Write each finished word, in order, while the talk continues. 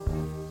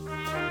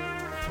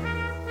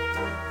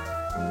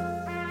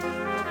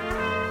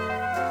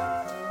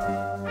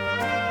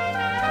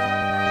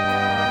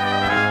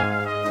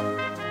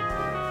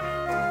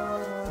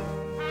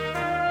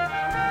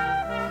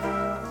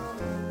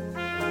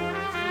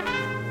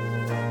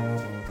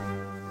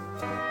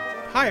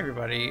Hi,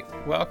 everybody.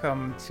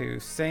 Welcome to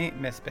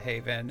Saint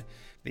Misbehavin',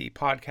 the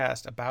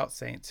podcast about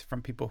saints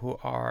from people who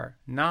are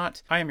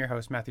not. I am your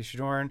host, Matthew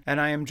Shadorn,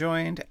 and I am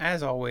joined,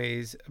 as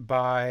always,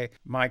 by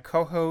my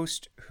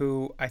co-host,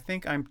 who I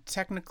think I'm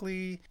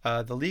technically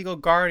the legal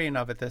guardian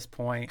of at this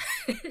point,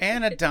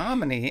 Anna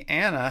Domini.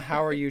 Anna,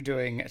 how are you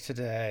doing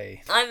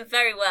today? I'm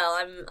very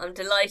well. I'm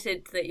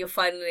delighted that you're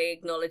finally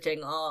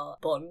acknowledging our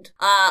bond.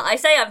 I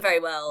say I'm very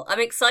well.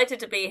 I'm excited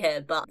to be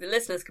here, but the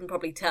listeners can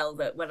probably tell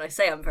that when I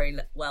say I'm very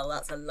well,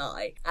 that's a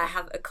lie. I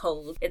have a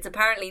cold. It's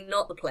apparently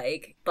not the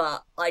plague,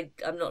 but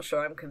I'm not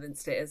sure. I'm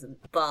convinced it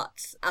isn't.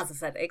 But as I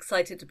said,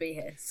 excited to be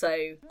here.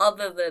 So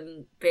other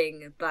than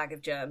being a bag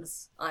of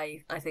germs,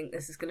 I think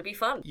this is going to be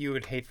fun. You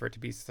would hate for it to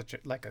be such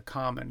a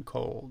common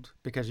cold,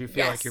 because you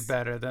feel like you're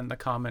better than the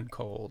common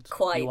cold.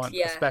 Quite, you want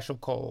a special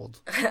cold.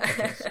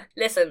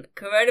 Listen,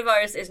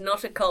 coronavirus is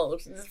not a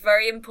cold. It's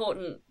very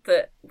important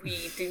that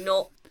we do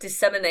not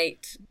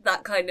disseminate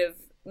that kind of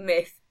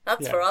myth.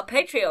 That's for our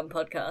Patreon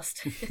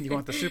podcast. You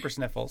want the super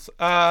sniffles.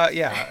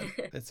 Yeah,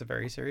 it's a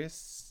very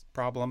serious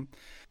problem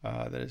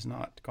that has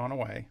not gone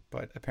away,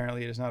 but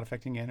apparently it is not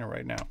affecting Anna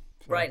right now.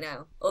 So right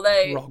now.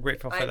 Although we're all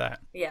grateful for that.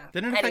 Yeah.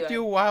 Didn't it affect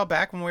you a while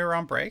back when we were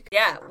on break?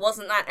 Yeah,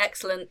 wasn't that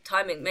excellent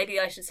timing? Maybe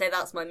I should say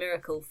that's my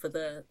miracle for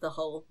the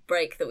whole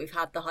break that we've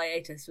had, the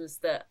hiatus, was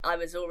that I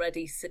was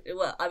already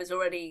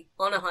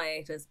on a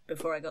hiatus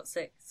before I got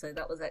sick, so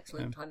that was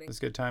excellent timing. It was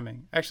good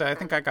timing. Actually, I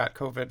think I got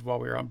COVID while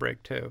we were on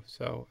break too,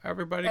 so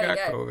everybody got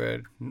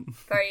COVID.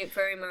 Very,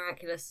 very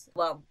miraculous.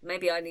 Well,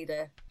 maybe I need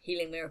a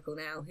healing miracle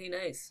now. Who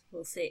knows?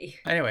 We'll see.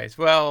 Anyways,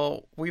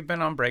 well, we've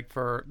been on break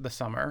for the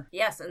summer.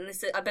 Yes, and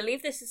I believe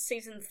this is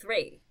season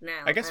 3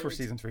 now. I guess we're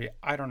season 3.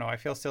 I don't know. I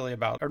feel silly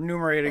about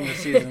enumerating the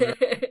seasons.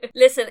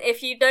 Listen,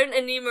 if you don't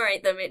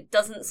enumerate them, it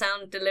doesn't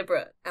sound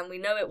deliberate, and we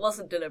know it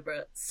wasn't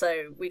deliberate,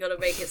 so we got to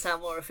make it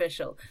sound more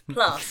official.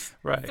 Plus,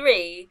 right.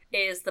 3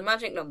 is the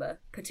magic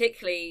number,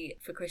 particularly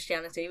for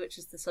Christianity, which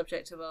is the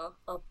subject of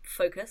our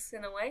focus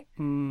in a way.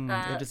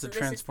 It is a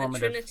transformative. This is the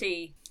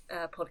Trinity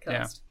podcast.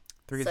 Yeah.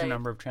 3 is the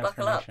number of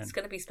transformation. Buckle up. It's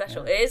going to be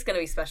special. Yeah. It is going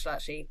to be special,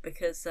 actually,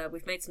 because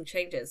we've made some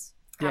changes.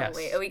 Yes.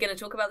 Are we going to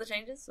talk about the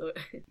changes? Or?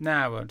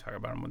 Nah, I won't talk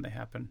about them when they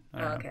happen.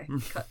 Okay.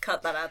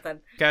 Cut that out then.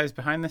 Guys,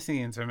 behind the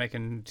scenes are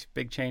making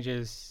big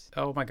changes.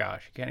 Oh my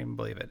gosh, I can't even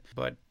believe it.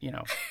 But,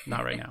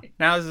 not right now.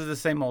 Now this is the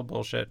same old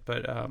bullshit,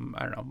 but I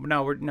don't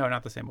know. No,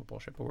 not the same old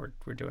bullshit, but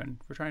we're doing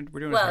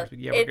well,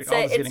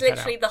 it's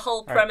literally the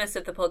whole premise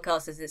of the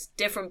podcast is it's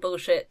different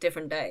bullshit,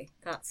 different day.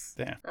 That's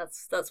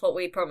what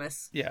we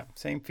promise. Yeah,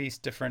 same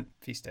feast, different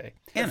feast day.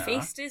 The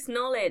feast is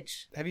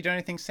knowledge. Have you done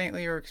anything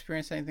saintly or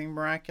experienced anything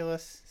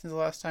miraculous since the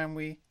last time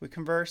we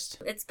conversed?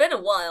 It's been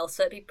a while,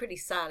 so it'd be pretty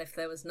sad if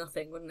there was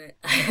nothing, wouldn't it?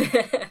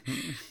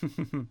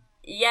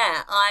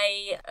 Yeah,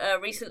 I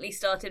recently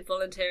started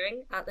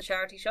volunteering at the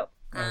charity shop.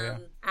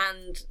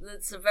 And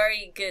it's a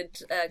very good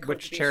contribution.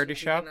 Which charity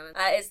shop?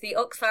 It's the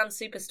Oxfam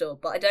Superstore,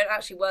 but I don't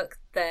actually work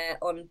there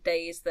on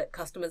days that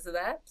customers are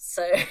there,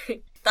 so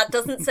that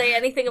doesn't say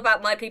anything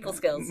about my people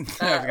skills.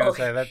 I was going to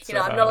say that's.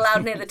 I'm not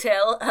allowed near the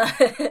till.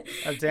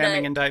 A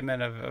damning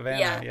indictment of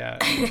Anna.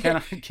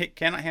 Yeah.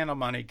 Cannot handle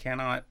money.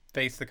 Cannot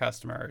face the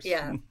customers.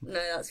 Yeah,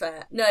 no, that's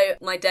fair. No,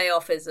 my day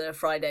off is a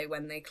Friday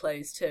when they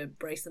close to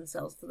brace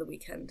themselves for the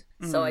weekend.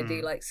 So I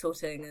do like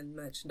sorting and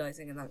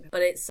merchandising and that.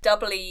 But it's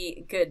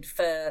doubly good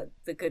for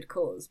the good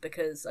cause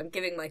because I'm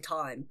giving my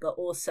time, but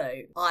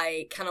also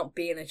I cannot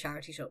be in a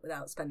charity shop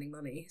without spending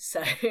money.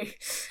 So I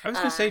was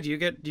gonna say, do you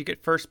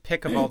get first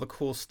pick of all the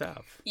cool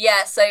stuff?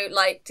 Yeah, so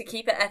like to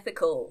keep it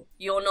ethical,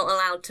 you're not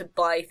allowed to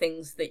buy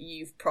things that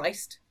you've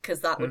priced,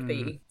 because that would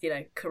be,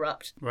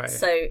 corrupt. Right.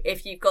 So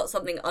if you've got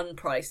something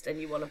unpriced and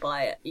you want to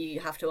buy it, you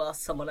have to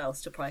ask someone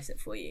else to price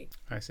it for you.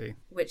 I see.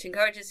 Which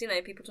encourages,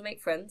 people to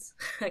make friends,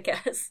 I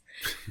guess.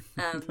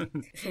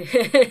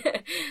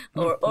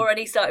 Or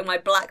already starting my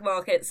black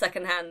market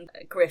secondhand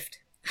grift.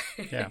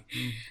 Yeah.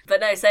 But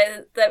no, so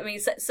that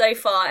means so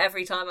far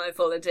every time I've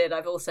volunteered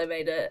I've also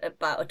made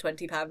about a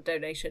 £20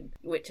 donation,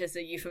 which is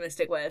a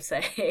euphemistic way of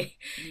saying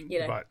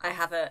I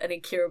have an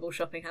incurable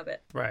shopping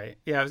habit. Right.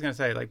 Yeah, I was gonna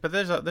say but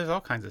there's all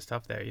kinds of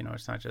stuff there.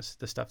 It's not just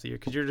the stuff that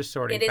because you're just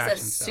sorting. It is fashion a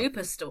stuff.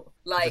 Superstore.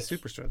 It's a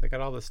superstore. They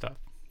got all this stuff.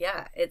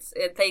 Yeah,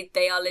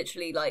 they are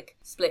literally like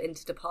split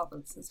into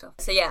departments and stuff.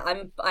 So yeah,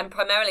 I'm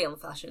primarily on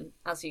fashion,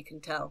 as you can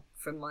tell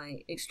from my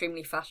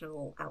extremely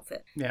fashionable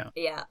outfit. Yeah.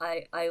 Yeah,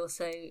 I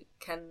also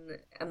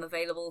am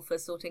available for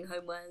sorting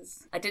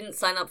homewares. I didn't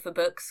sign up for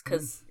books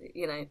because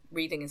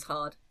reading is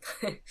hard.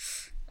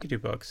 You do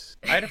books.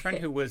 I had a friend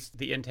who was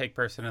the intake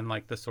person and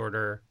the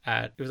sorter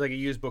it was like a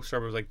used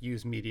bookstore, but it was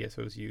used media,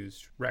 so it was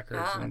used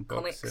records and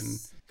books and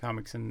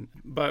comics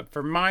but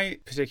for my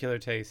particular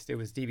taste it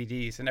was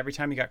DVDs, and every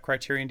time he got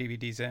Criterion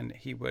DVDs in,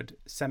 he would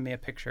send me a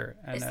picture.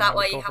 And is that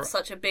why you have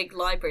such a big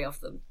library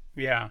of them?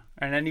 Yeah,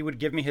 and then he would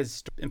give me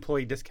his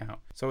employee discount,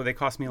 so they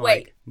cost me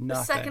nothing.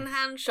 The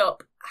second-hand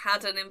shop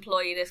had an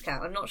employee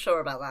discount. I'm not sure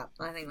about that.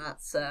 I think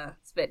that's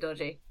it's a bit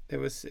dodgy. It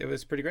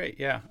was pretty great,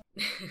 yeah.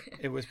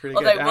 It was pretty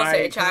Although, good. And was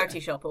it a charity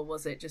shop or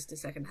was it just a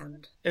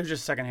second-hand? It was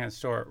just a second-hand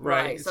store,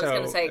 Right. right? So I was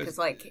going to say, because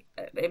like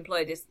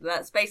employed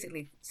that's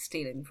basically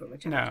stealing from a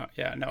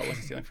charity. No, it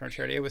wasn't stealing from a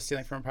charity. It was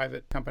stealing from a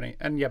private company.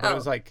 And yeah, but it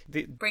was like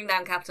bring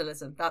down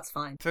capitalism. That's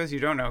fine. For those of you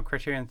who don't know,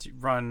 Criterion's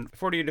run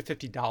 $40 to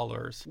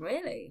 $50.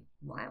 Really?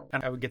 Wow.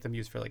 And I would get them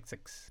used for like $6.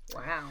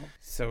 Wow.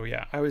 So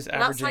yeah, I was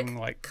averaging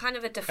like kind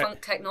of a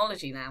defunct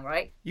technology now,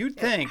 right? You'd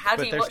think. How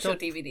do you watch still...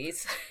 your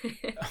DVDs?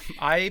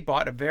 I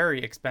bought a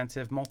very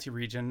expensive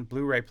multi-region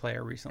Blu-ray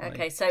player recently.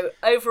 Okay, so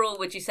overall,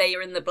 would you say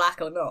you're in the black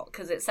or not?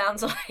 Because it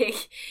sounds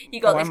like you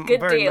got this good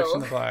very deal. Much in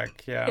the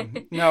black, yeah.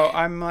 No,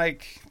 I'm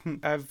like,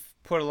 I've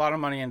put a lot of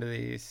money into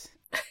these.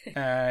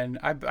 And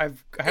I haven't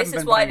This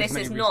is why this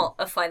is not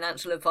a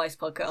financial advice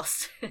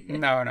podcast.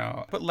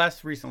 No. But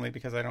less recently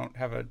because I don't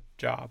have a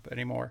job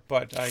anymore.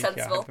 But I've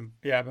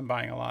been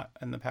buying a lot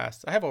in the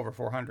past. I have over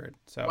 400.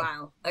 So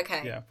wow.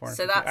 Okay. Yeah.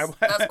 So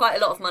that's quite a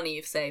lot of money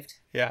you've saved.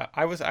 Yeah.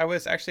 I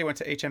actually went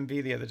to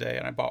HMV the other day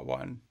and I bought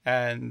one.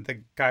 And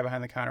the guy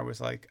behind the counter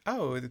was like,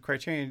 "Oh, the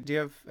Criterion. Do you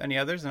have any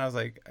others?" And I was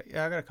like,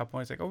 "Yeah, I got a couple."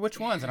 And he's like, "Oh, which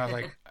ones?" And I was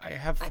like, "I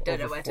have I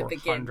don't over know where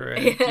 400."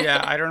 to begin.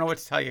 Yeah, I don't know what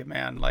to tell you,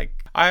 man. Like,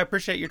 I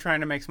appreciate you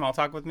trying to make small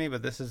talk with me,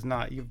 but this is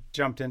not. You've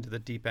jumped into the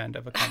deep end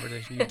of a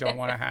conversation you don't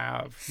want to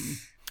have.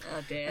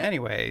 Oh dear.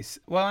 Anyways,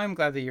 well, I'm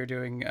glad that you're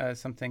doing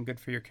something good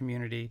for your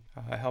community,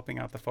 helping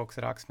out the folks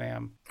at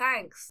Oxfam.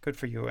 Thanks. Good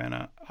for you,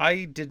 Anna.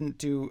 I didn't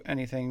do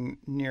anything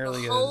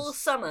nearly the whole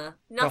summer.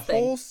 Nothing.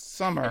 The whole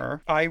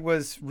summer, I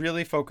was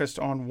really focused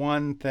on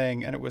one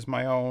thing, and it was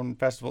my own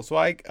festival. So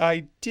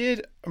I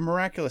did a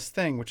miraculous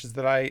thing, which is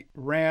that I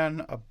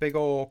ran a big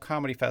old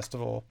comedy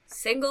festival.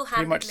 Single-handedly.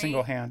 Pretty much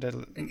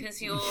single-handed.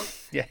 Because your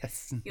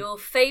yes. Your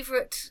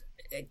favorite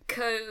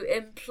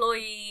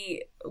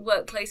co-employee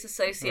workplace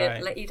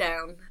associate let you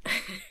down.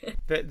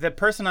 The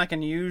person I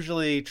can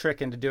usually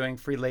trick into doing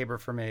free labor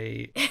for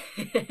me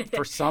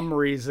for some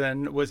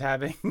reason was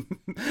having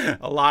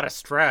a lot of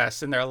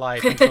stress in their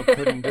life and so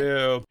couldn't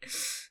do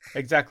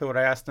exactly what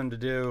I asked them to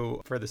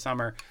do for the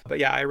summer. But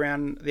yeah, I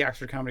ran the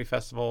Oxford Comedy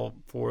Festival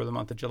for the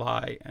month of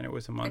July, and it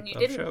was a month of shows.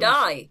 And you didn't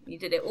die. You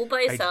did it all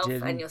by yourself,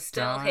 and you're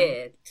still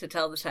here to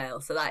tell the tale.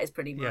 So that is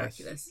pretty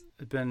miraculous.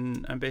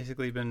 Yes. I've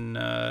basically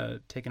been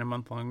taking a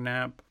month-long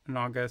nap in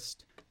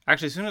August.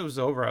 Actually, as soon as it was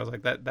over, I was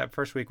like, that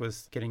first week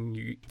was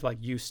getting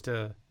used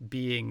to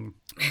being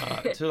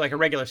to like a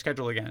regular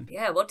schedule again.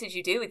 Yeah, what did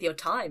you do with your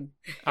time?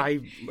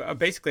 I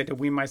basically had to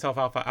wean myself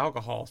off of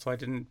alcohol so I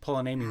didn't pull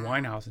an Amy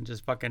Winehouse and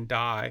just fucking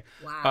die.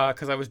 Wow.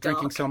 Because I was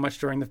drinking so much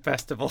during the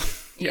festival.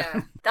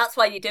 Yeah. That's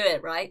why you do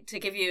it, right? To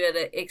give you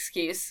an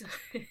excuse.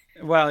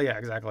 Well, yeah,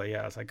 exactly.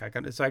 Yeah, it's like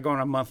I go on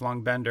a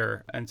month-long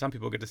bender, and some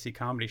people get to see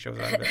comedy shows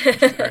out of it,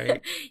 which is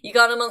great. You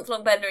go on a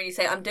month-long bender, and you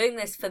say, "I'm doing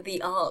this for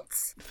the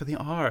arts." For the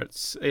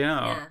arts,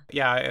 yeah.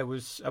 I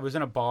was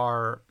in a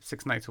bar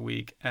 6 nights a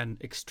week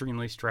and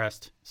extremely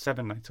stressed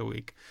 7 nights a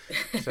week.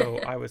 So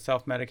I was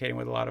self-medicating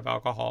with a lot of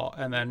alcohol,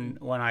 and then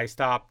when I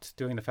stopped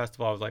doing the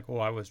festival, I was like, "Oh,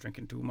 I was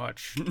drinking too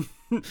much."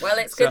 Well,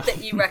 it's good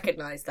that you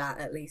recognise that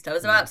at least. I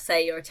was about to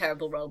say you're a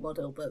terrible role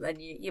model, but then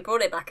you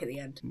brought it back at the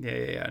end.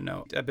 Yeah.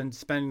 No, I've been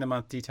spending the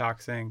month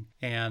detoxing,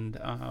 and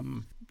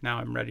now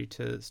I'm ready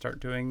to start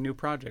doing new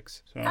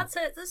projects. So that's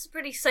a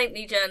pretty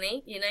saintly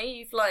journey. You know,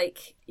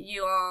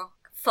 you are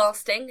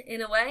fasting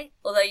in a way,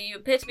 although you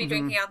appear to be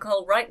drinking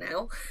alcohol right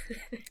now.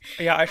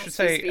 Yeah, I should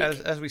say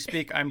as we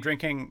speak, I'm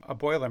drinking a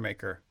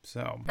Boilermaker.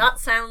 So that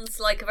sounds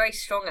like a very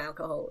strong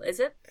alcohol, is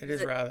it? It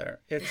is rather.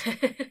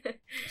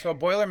 So a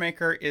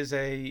Boilermaker is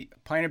a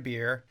pint of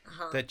beer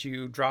that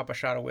you drop a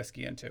shot of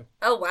whiskey into.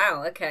 Oh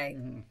wow, okay.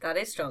 That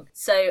is strong.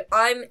 So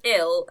I'm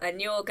ill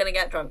and you're gonna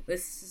get drunk.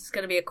 This is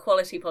gonna be a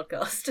quality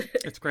podcast.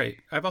 It's great.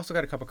 I've also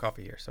got a cup of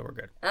coffee here, so we're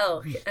good.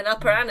 Oh, an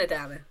upper and a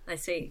downer. I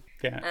see.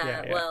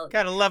 Yeah. Well,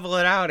 gotta level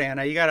it out,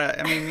 Anna. You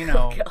gotta. I mean,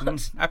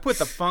 I put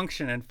the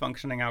function in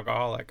functioning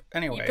alcoholic.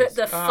 Anyways, you put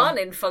the fun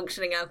in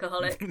functioning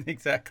alcoholic.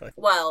 Exactly.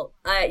 Well,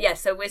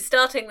 so we're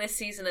starting this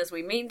season as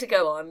we mean to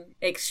go on,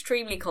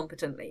 extremely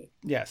competently.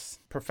 Yes,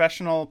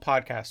 professional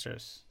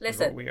podcasters.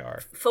 Listen, is what we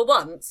are. For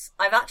once,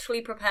 I've actually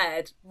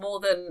prepared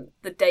more than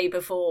the day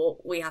before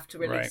we have to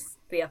release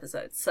the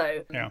episode.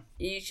 So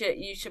you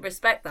should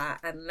respect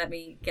that and let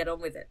me get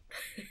on with it.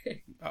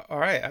 All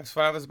right, that's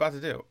what I was about to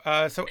do.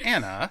 So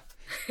Anna,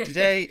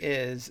 today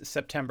is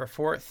September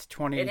 4th,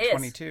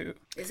 2022.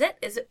 Is it?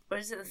 Or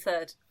is it the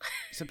 3rd?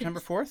 September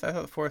 4th? I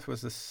thought the 4th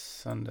was the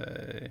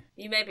Sunday.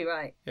 You may be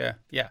right. Yeah.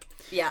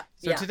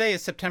 So today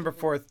is September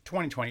 4th,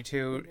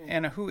 2022.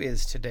 Anna, who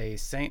is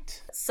today's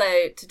saint?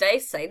 So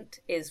today's saint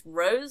is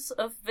Rose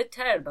of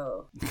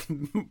Viterbo.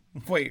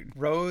 Wait,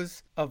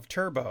 Rose of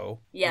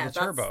Turbo? Yeah,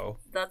 Turbo.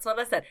 That's what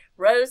I said.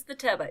 Rose the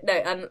Turbo.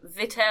 No,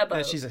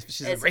 Viterbo. She's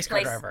a race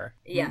car driver.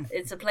 Yeah,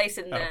 it's a place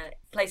in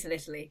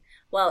Italy.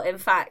 Well, in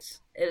fact,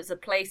 it was a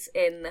place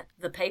in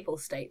the Papal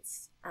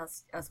States,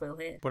 as we'll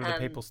hear. What are the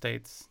Papal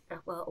States?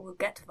 Well, we'll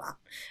get to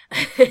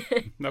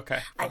that. Okay,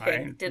 I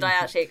think. Did I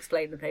actually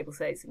explain the Papal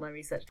States in my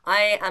research?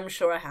 I am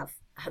sure I have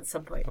at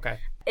some point. Okay.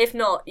 If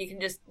not, you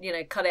can just,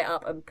 cut it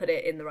up and put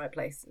it in the right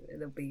place.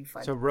 It'll be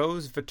fine. So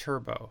Rose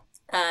Viterbo.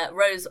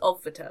 Rose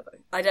of Viterbo.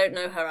 I don't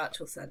know her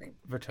actual surname.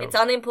 Viterbo. It's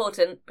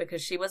unimportant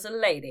because she was a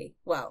lady.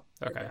 Well,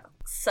 okay.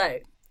 So,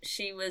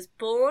 she was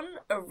born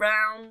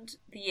around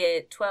the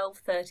year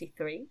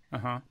 1233,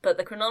 but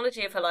the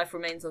chronology of her life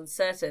remains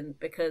uncertain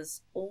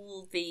because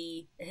all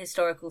the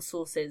historical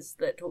sources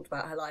that talked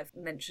about her life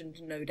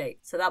mentioned no date.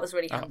 So that was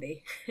really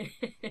handy.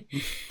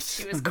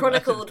 She was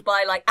chronicled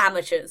by, like,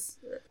 amateurs.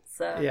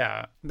 So.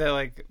 Yeah, they're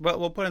like, well,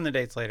 we'll put in the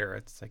dates later.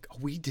 It's like, oh,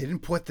 we didn't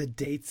put the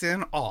dates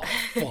in? Oh,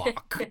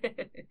 fuck.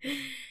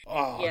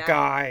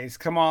 Guys,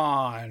 come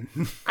on.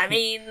 I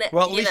mean,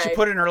 well, at least you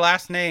put in her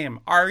last name.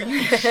 Are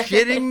you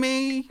shitting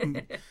me?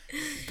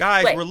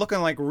 Guys, we're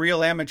looking like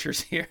real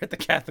amateurs here at the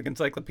Catholic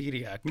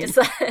Encyclopedia. It's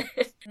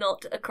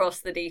not across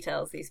the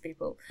details, these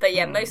people. But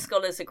yeah, most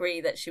scholars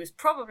agree that she was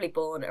probably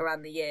born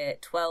around the year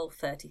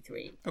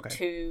 1233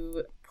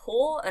 to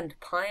poor and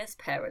pious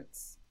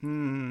parents.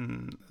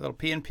 Little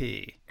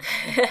P&P.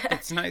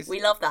 It's nice.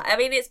 We love that. I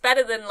mean, it's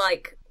better than,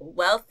 like,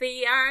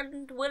 wealthy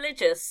and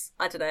religious.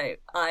 I don't know.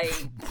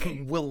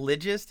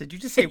 Religious? Did you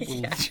just say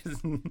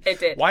religious? Yeah, it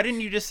did. Why didn't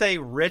you just say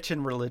rich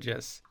and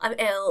religious? I'm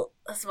ill.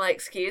 That's my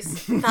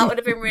excuse. That would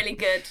have been really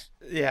good.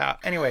 Yeah.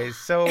 Anyways,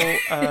 so,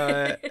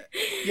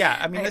 yeah,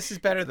 I mean, this is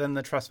better than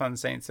the trust fund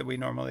saints that we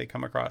normally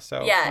come across.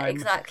 So yeah,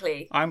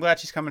 exactly. I'm glad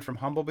she's coming from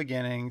humble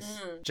beginnings,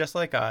 just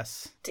like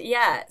us.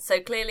 Yeah, so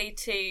clearly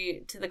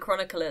to the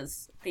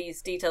chroniclers,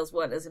 these details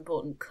weren't as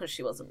important because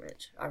she wasn't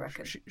rich, I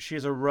reckon. She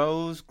is a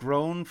rose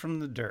grown from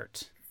the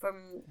dirt.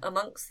 From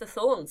amongst the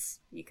thorns,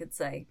 you could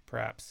say.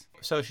 Perhaps.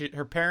 So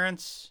her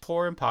parents,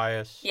 poor and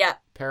pious. Yeah.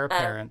 Pair of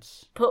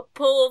parents. Poor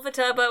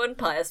Viterbo and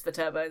pious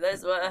Viterbo.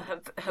 Those were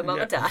her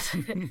mum and dad.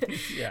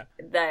 Yeah.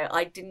 No,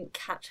 I didn't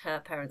catch her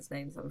parents'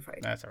 names, I'm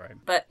afraid. That's all right.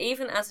 But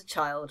even as a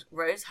child,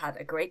 Rose had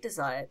a great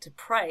desire to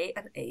pray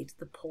and aid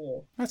the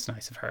poor. That's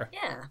nice of her.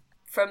 Yeah.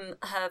 From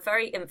her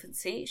very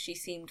infancy, she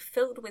seemed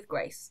filled with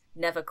grace,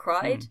 never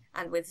cried,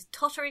 and with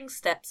tottering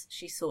steps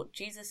she sought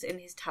Jesus in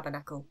his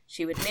tabernacle.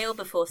 She would kneel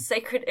before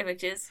sacred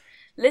images,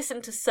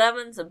 listen to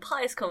sermons and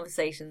pious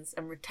conversations,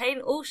 and retain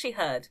all she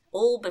heard,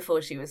 all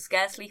before she was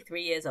scarcely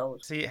 3 years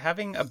old. See,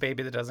 having a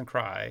baby that doesn't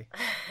cry,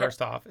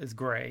 first off, is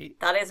great.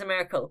 That is a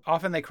miracle.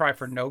 Often they cry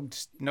for no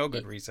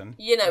good reason.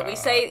 You know, we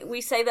say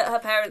that her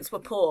parents were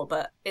poor,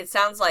 but it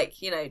sounds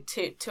like, you know,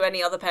 to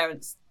any other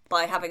parents,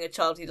 by having a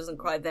child who doesn't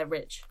cry, they're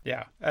rich.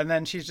 Yeah. And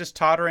then she's just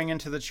tottering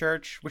into the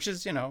church, which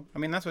is, you know, I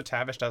mean, that's what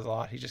Tavish does a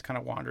lot. He just kind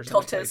of wanders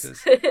into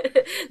places.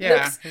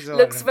 Yeah.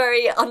 looks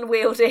very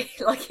unwieldy,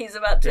 like he's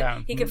about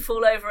to, he could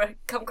fall over,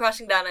 come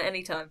crashing down at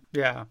any time.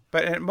 Yeah.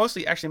 But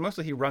mostly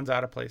he runs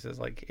out of places.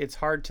 Like, it's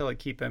hard to, like,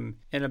 keep him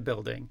in a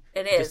building.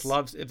 It he is. Just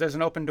loves, if there's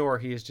an open door,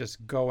 he is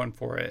just going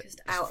for it. Just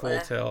out full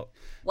there. tilt.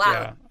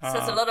 Wow. Yeah.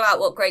 Says a lot about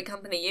what great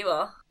company you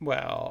are.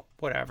 Well,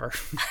 whatever.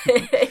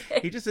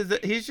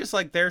 He's just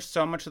like, there's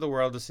so much of the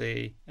world to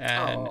see,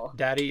 and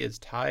Daddy is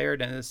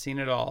tired and has seen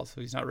it all, so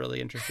he's not really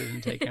interested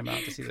in taking him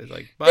out to see this.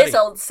 Like, buddy, this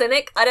old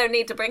cynic, I don't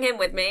need to bring him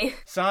with me.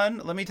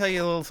 Son, let me tell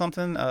you a little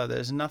something.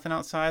 There's nothing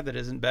outside that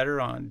isn't better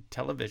on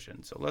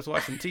television, so let's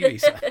watch some TV,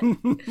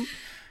 son.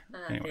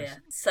 Yeah.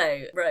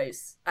 So,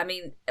 Rose, I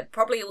mean,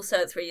 probably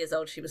also at 3 years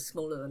old, she was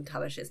smaller than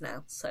Tavish is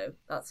now. So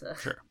that's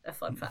a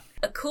fun fact.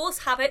 A coarse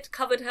habit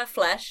covered her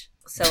flesh.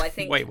 So I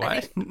think... Wait,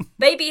 what?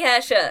 Baby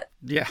hair shirt.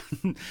 Yeah.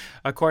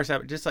 A coarse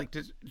habit. Just like,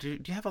 do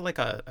you have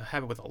a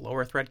habit with a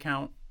lower thread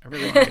count? I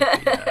really want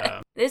to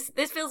get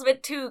This feels a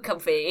bit too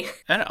comfy.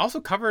 And it also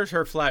covers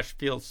her flesh,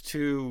 feels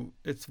too...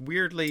 It's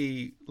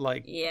weirdly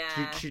like...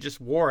 Yeah. She just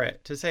wore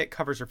it. To say it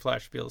covers her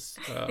flesh feels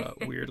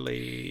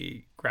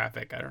weirdly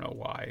graphic. I don't know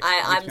why.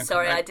 I'm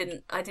sorry, I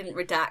didn't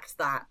redact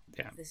that.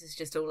 Yeah. This is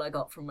just all I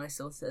got from my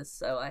sources.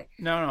 So I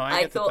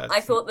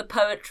thought the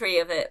poetry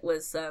of it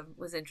was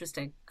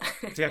interesting.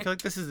 See, I feel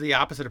like this is the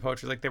opposite of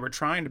poetry. Like, they were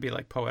trying to be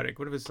like poetic.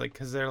 What if it's like,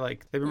 because they've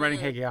been writing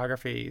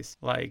hagiographies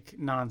like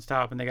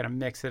nonstop, and they got to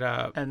mix it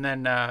up, and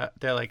then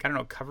they're like, I don't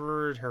know,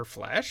 covered her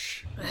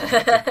flesh.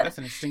 Like, that's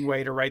an interesting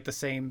way to write the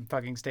same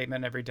fucking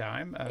statement every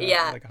time.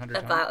 Like 100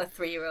 times. About a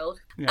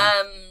 3-year-old.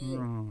 Yeah.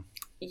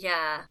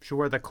 Yeah. She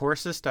wore the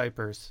coarsest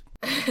diapers.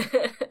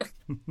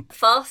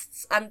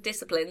 Fasts and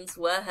disciplines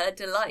were her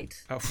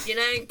delight. Oh. You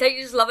know, don't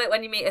you just love it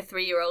when you meet a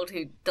 3-year-old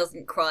who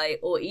doesn't cry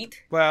or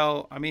eat?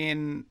 Well, I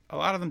mean, a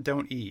lot of them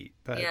don't eat,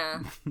 but yeah.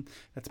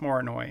 That's more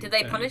annoying. Do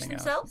they punish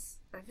themselves?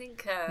 I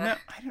think... No,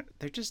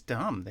 they're just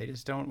dumb. They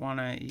just don't want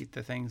to eat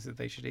the things that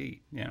they should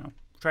eat, you know?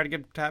 Try to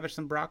give Tavish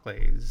some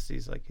broccoli.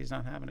 He's like, he's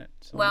not having it.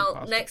 So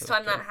well, next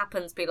time that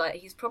happens, be like,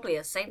 he's probably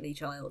a saintly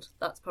child.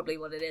 That's probably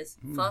what it is.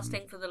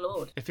 Fasting for the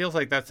Lord. It feels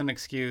like that's an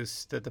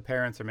excuse that the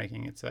parents are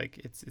making. It's like,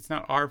 it's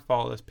not our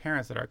fault as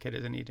parents that our kid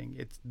isn't eating.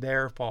 It's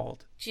their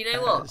fault. Do you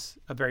know what?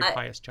 A very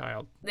pious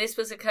child. This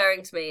was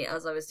occurring to me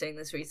as I was doing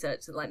this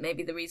research, that like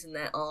maybe the reason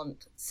there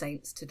aren't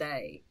saints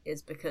today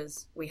is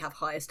because we have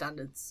higher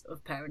standards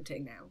of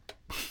parenting now.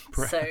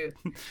 So,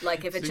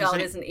 like, if a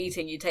child isn't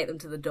eating, you take them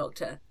to the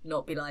doctor,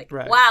 not be like,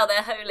 wow,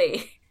 they're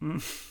holy.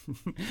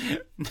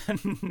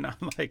 Not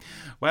like,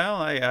 well,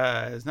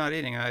 I was not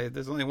eating.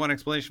 There's only one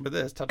explanation for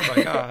this, touched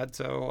by God.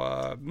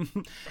 So,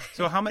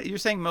 so how many? You're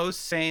saying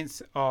most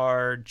saints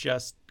are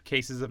just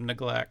cases of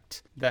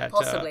neglect that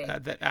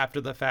that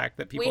after the fact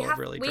that people have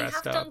really dressed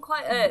up. We have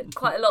done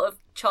quite a lot of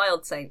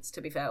child saints,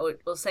 to be fair,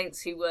 or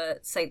saints who were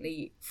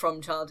saintly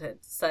from childhood.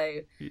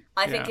 So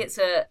I think it's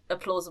a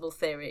plausible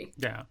theory.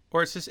 Yeah,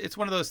 or it's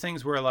one of those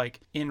things where,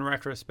 like, in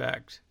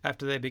retrospect,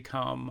 after they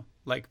become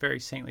like very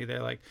saintly,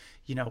 they're like,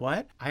 you know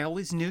what? I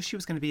always knew she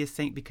was going to be a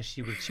saint because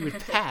she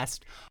would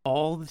fast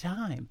all the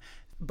time.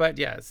 But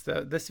yes,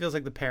 this feels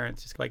like the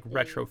parents just like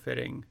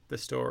retrofitting the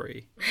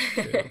story.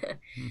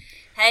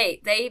 Hey,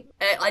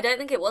 I don't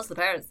think it was the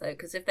parents though,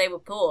 because if they were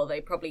poor,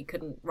 they probably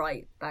couldn't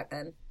write back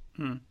then.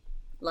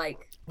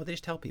 Like, well, they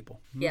just tell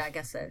people. Yeah, I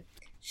guess so.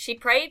 She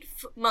prayed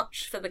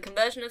much for the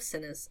conversion of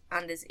sinners,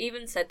 and is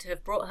even said to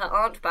have brought her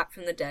aunt back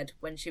from the dead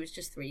when she was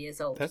just 3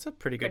 years old. That's a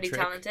pretty good trick.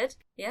 Pretty talented.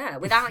 Yeah,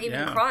 without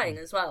even crying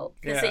as well.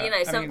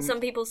 Because, some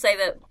people say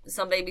that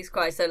some babies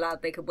cry so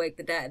loud they could wake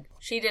the dead.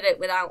 She did it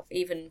without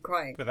even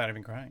crying. Without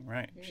even crying,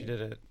 right. She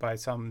did it by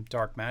some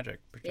dark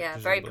magic. Yeah,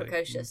 very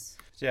precocious.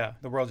 Yeah,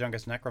 the world's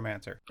youngest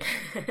necromancer.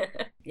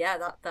 Yeah,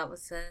 that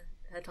was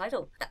her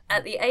title.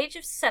 At the age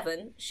of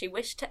 7, she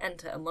wished to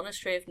enter a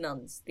monastery of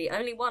nuns, the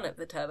only one at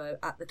Viterbo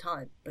at the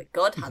time. But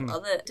God had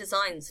other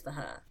designs for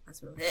her,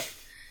 as we'll hear.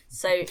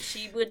 So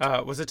she would...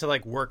 was it to,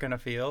 like, work in a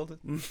field?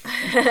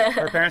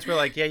 Her parents were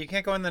like, yeah, you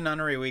can't go in the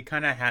nunnery. We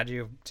kind of had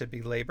you to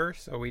be labor,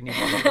 so we need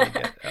you to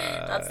get...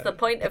 That's the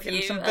point of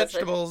you some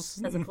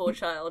vegetables. As a poor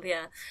child,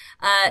 yeah.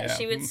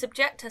 She would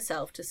subject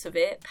herself to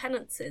severe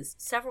penances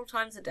several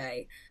times a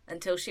day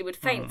until she would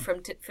faint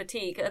from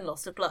fatigue and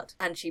loss of blood.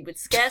 And she would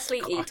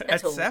scarcely eat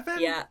at all. At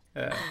 7? Yeah.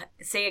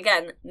 See,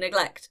 again,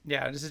 neglect.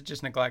 Yeah, this is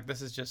just neglect.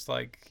 This is just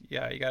like, you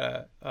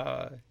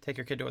gotta take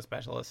your kid to a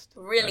specialist.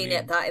 Really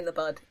nip that in the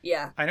bud,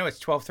 yeah. I know it's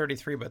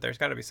 12:33, but there's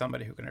got to be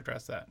somebody who can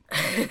address that.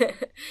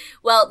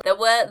 Well, there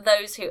were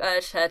those who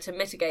urged her to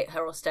mitigate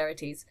her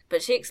austerities,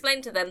 but she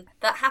explained to them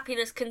that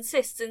happiness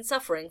consists in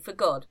suffering for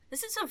God.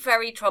 This is a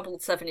very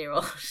troubled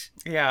 7-year-old.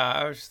 Yeah,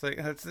 I was just like,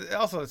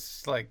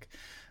 it's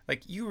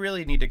like you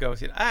really need to go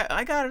see it.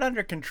 I got it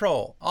under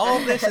control. All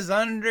this is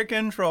under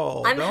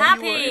control. I'm Don't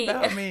happy. You worry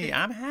about me.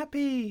 I'm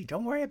happy.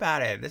 Don't worry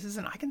about it. This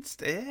isn't. I can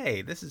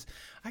stay.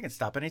 I can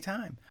stop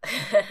anytime.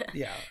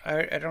 Yeah,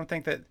 I don't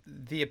think that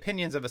the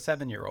opinions of a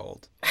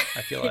 7-year-old,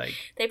 I feel like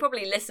they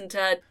probably listen to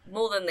her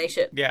more than they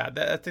should. Yeah,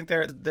 I think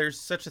there's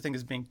such a thing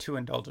as being too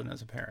indulgent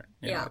as a parent.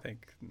 You know, I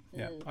think.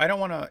 Yeah, I don't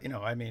want to.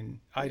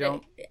 I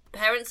don't.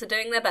 Parents are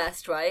doing their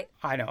best, right?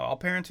 I know all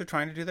parents are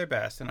trying to do their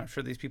best, and I'm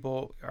sure these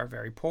people are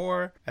very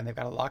poor and they've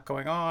got a lot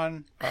going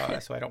on.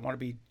 So I don't want to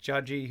be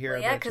judgy here.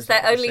 Well, yeah, because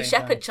their only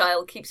shepherd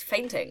child keeps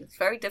fainting. It's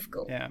very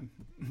difficult.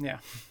 Yeah.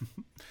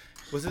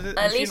 Was it?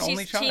 At least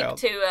she's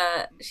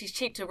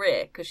cheap to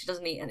rear because she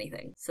doesn't eat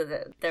anything. So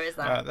there is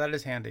that. That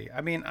is handy.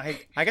 I mean,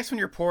 I guess when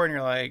you're poor and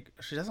you're like,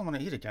 she doesn't want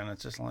to eat again,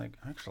 it's just like,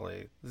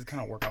 actually, this is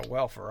kind of work out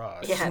well for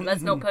us. Yeah,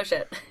 let's not push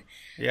it.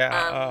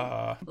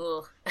 Yeah.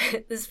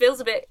 This feels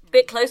a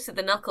bit close to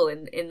the knuckle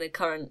in the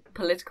current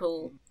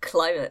political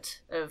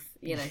climate of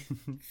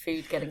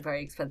food getting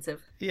very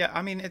expensive. Yeah,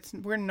 I mean,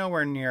 we're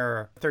nowhere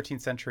near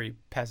 13th century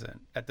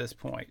peasant at this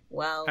point.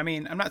 Well, I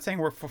mean, I'm not saying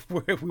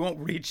we won't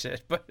reach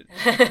it, but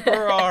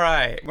we're all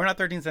right. We're not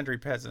 13th century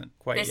peasant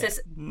quite yet. This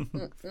is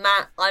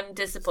Matt. I'm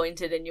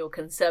disappointed in your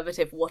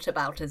conservative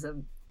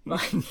whataboutism.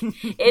 Like,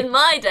 in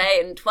my day,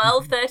 in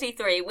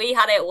 1233, we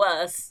had it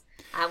worse.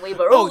 And we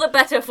were all the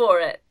better for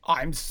it.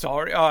 I'm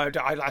sorry.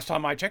 Last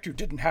time I checked, you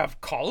didn't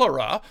have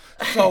cholera.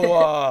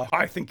 So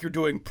I think you're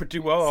doing pretty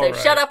well. So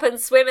shut up and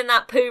swim in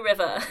that poo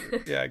river.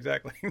 Yeah,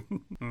 exactly.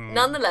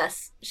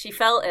 Nonetheless, she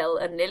fell ill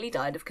and nearly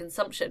died of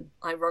consumption.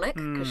 Ironic,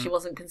 because she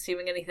wasn't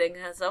consuming anything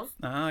herself.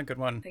 Ah, good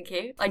one. Thank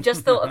you. I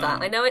just thought of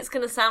that. I know it's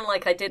going to sound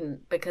like I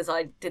didn't because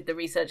I did the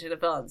research in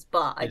advance,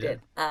 but I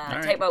did.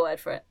 Take my word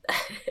for it.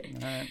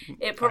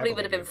 It probably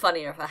would have been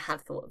funnier if I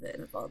had thought of it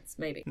in advance,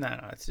 maybe.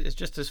 No, it's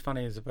just as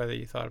funny as whether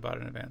you thought about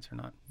it in advance or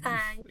not.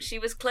 She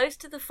was close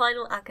to the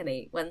final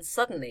agony when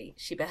suddenly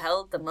she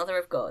beheld the Mother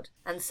of God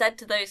and said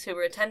to those who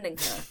were attending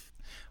her...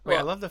 Wait,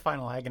 I love the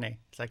final agony.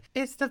 It's like,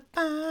 it's the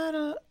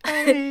final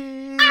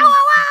agony. Ow,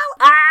 ow,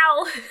 ow,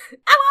 ow.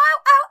 Ow, ow,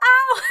 ow,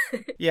 ow.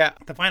 Yeah,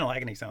 the final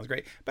agony sounds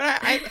great.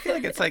 But I feel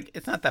like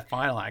it's not the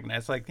final agony.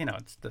 It's like,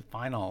 it's the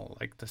final,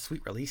 like the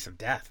sweet release of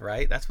death,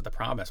 right? That's what the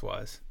promise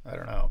was. I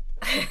don't know.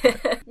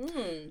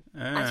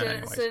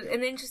 It's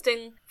an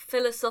interesting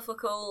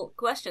philosophical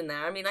question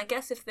there. I mean, I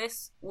guess if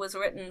this was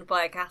written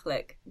by a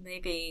Catholic,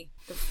 maybe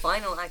the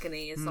final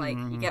agony is like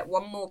you get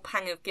one more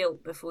pang of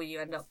guilt before you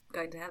end up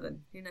going to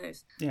heaven. Who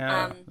knows?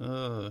 Yeah.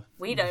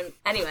 We don't.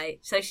 Anyway,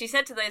 so she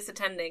said to those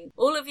attending,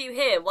 "All of you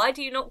here, why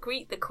do you not not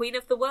greet the Queen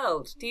of the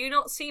world? Do you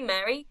not see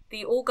Mary,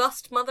 the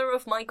august mother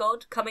of my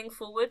God, coming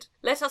forward?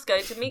 Let us go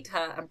to meet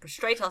her and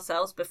prostrate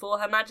ourselves before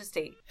her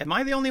majesty. Am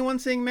I the only one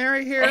seeing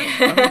Mary here?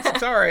 I'm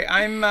sorry.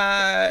 Am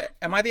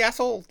I the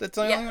asshole that's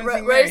the only one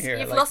seeing Mary Rose, here?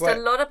 you've Like, lost what? a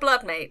lot of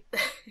blood, mate.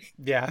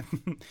 Yeah.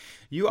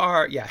 You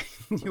are,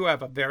 you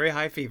have a very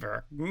high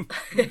fever.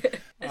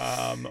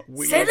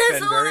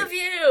 Sinners, all of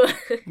you!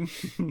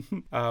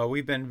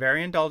 We've been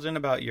very indulgent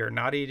about your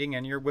not eating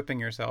and your whipping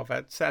yourself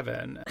at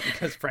 7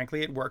 because,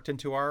 frankly, it worked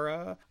into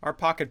our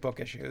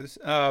pocketbook issues.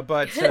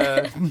 But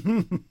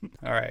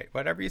all right,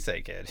 whatever you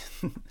say, kid.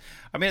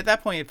 I mean, at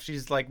that point, if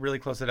she's like really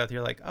close to death,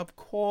 you're like, of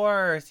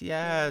course,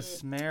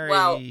 yes, Mary.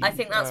 Well, I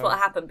think that's what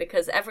happened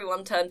because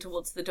everyone turned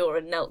towards the door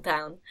and knelt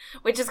down,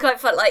 which is quite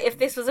fun. Like, if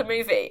this was a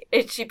movie,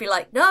 she'd be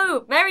like,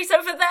 "No, Mary's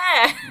over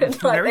there."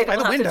 And, like, Mary's by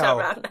the have to turn window.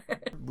 around.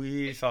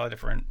 We saw a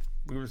different.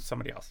 We were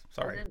somebody else.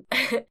 Sorry.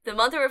 The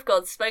Mother of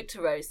God spoke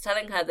to Rose,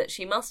 telling her that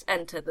she must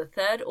enter the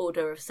Third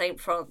Order of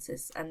St.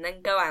 Francis and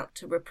then go out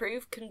to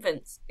reprove,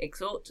 convince,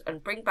 exhort,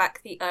 and bring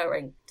back the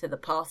erring to the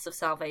paths of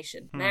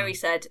salvation. Mary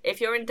said, "If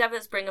your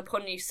endeavours bring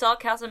upon you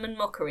sarcasm and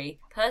mockery,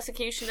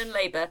 persecution and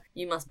labour,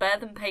 you must bear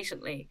them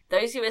patiently.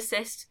 Those who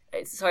assist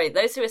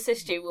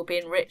you will be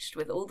enriched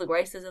with all the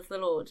graces of the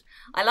Lord."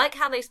 I like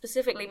how they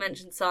specifically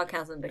mentioned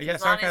sarcasm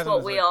because that is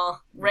what we are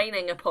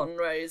raining upon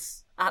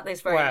Rose at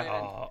this very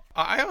moment.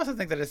 I also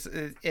think that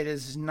it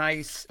is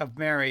nice of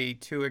Mary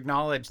to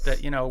acknowledge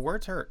that,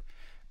 words hurt.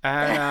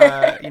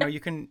 And you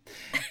can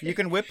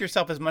whip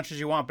yourself as much as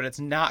you want, but it's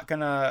not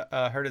gonna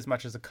hurt as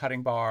much as a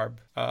cutting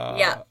barb.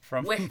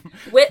 From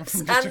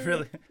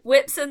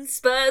whips and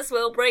spurs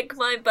will break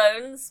my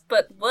bones,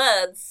 but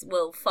words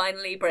will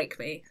finally break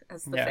me,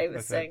 as the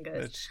famous saying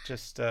goes. It's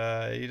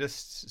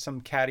just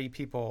some catty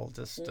people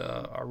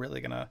are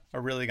really gonna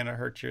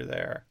hurt you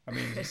there. I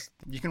mean,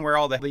 you can wear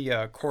all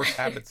the coarse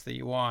habits that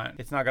you want.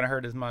 It's not gonna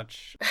hurt as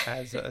much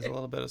as a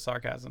little bit of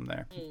sarcasm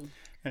there.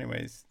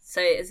 Anyways.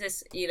 So is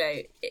this,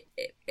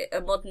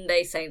 a modern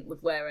day saint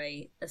would wear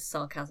a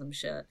sarcasm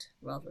shirt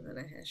rather than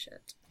a hair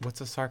shirt. What's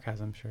a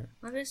sarcasm shirt?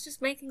 I was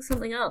just making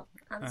something up.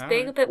 I was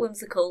being a bit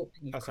whimsical.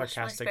 And you crushed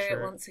my spirit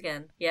shirt. Once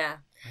again. Yeah.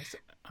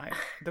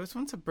 There was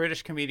once a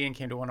British comedian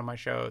came to one of my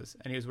shows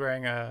and he was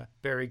wearing a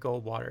Barry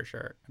Goldwater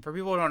shirt. And for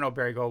people who don't know,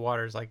 Barry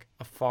Goldwater is like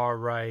a far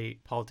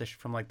right politician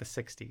from like the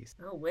 60s.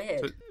 Oh,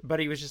 weird. But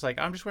he was just like,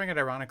 I'm just wearing it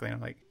ironically. And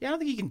I'm like, yeah, I don't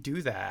think you can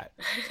do that.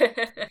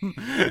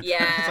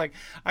 Yeah. It's like,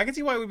 I can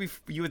see why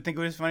you would think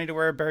it was funny to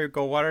wear a Barry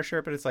Goldwater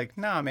shirt, but it's like,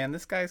 nah, man,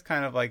 this guy's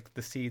kind of like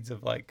the seeds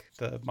of like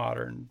the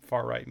modern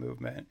far right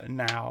movement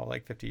now,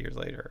 like 50 years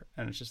later.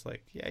 And it's just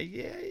like, yeah,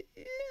 I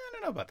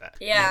don't know about that.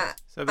 Yeah.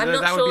 So that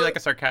would be like a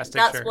sarcastic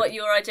that's shirt. That's what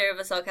your idea of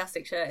a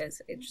sarcastic shirt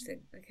is.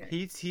 Interesting. Okay.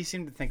 He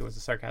seemed to think it was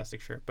a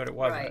sarcastic shirt, but it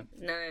wasn't. Right.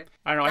 No.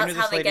 I don't know. That's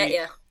how they get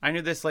you. I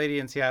knew this lady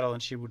in Seattle,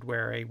 and she would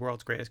wear a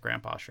World's Greatest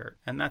Grandpa shirt,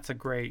 and that's a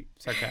great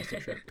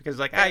sarcastic shirt because,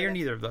 like, you're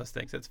neither of those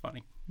things. It's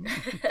funny.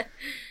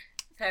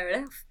 Fair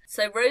enough.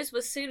 So Rose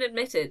was soon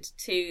admitted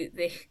to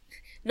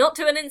not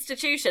to an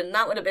institution,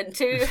 that would have been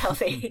too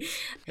healthy.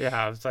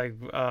 Yeah, it was like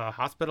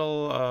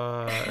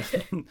hospital,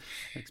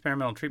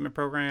 experimental treatment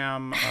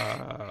program.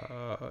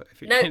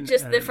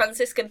 The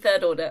Franciscan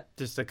Third Order.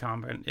 Just a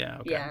convent, yeah.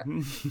 Okay. Yeah.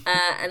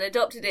 And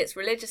adopted its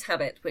religious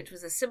habit, which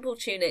was a simple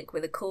tunic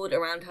with a cord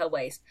around her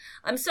waist.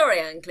 I'm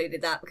sorry I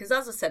included that, because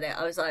as I said it,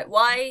 I was like,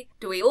 why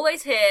do we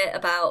always hear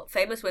about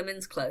famous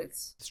women's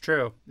clothes? It's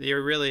true.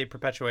 You're really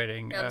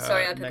perpetuating. I'm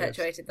sorry I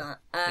perpetuated that.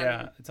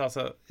 Yeah,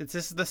 it's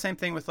just the same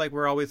thing with, like,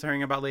 we're always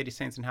hearing about lady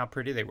saints and how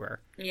pretty they were.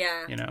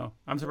 Yeah.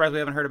 I'm surprised we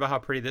haven't heard about how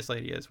pretty this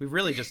lady is. We've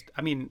really just,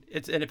 and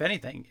if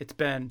anything, it's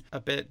been a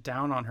bit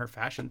down on her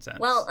fashion sense.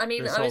 Well, I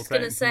was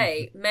going to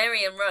say,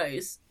 Mary and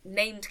Rose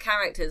named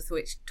characters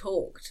which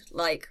talked.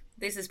 Like,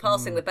 this is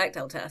passing the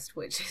Bechdel test,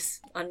 which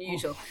is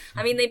unusual.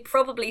 They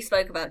probably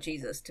spoke about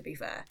Jesus, to be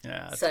fair.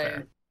 Yeah, that's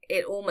fair.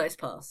 It almost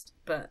passed,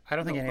 but I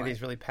don't think any of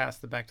these really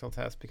passed the Bechdel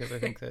test because I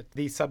think that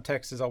the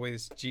subtext is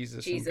always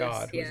Jesus and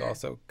God, who's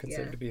also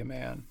considered to be a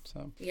man.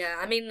 So yeah,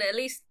 at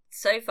least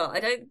so far, I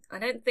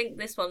don't think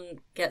this one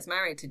gets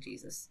married to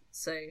Jesus.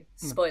 So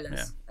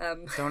spoilers. Yeah.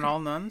 Don't all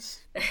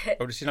nuns?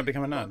 Or does she not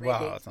become a nun?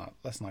 Well,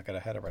 let's not get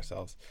ahead of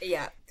ourselves.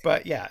 Yeah.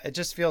 But yeah, it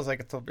just feels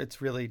like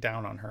it's really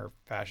down on her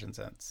fashion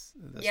sense.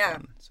 This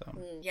one, so.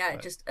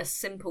 Just a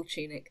simple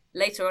tunic.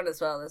 Later on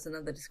as well, there's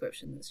another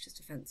description that's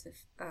just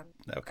offensive.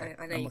 Okay.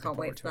 I know you can't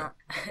wait for that.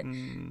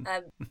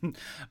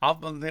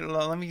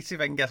 Let me see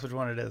if I can guess which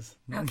one it is.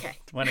 Okay.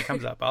 When it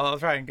comes up. I'll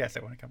try and guess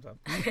it when it comes up.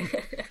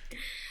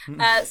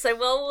 So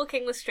while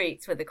walking the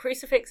streets with a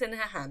crucifix in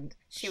her hand,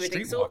 she would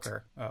exhort...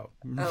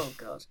 Oh,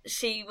 God.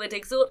 She would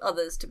exhort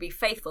others to be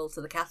faithful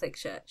to the Catholic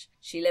Church.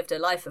 She lived a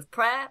life of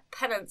prayer,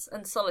 penance,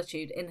 and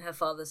solitude in her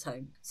father's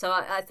home. So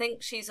I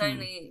think she's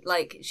only,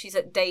 she's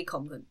at day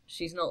convent.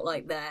 She's not,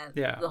 there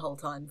the whole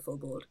time full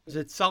board.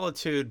 It's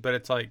solitude, but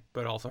it's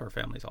but also her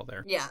family's all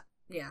there. Yeah.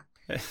 Yeah.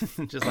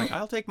 Just like,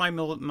 I'll take my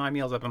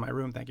meals up in my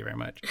room, thank you very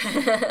much.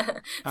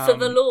 For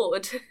the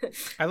Lord.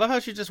 I love how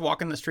she's just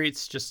walking the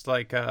streets, just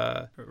like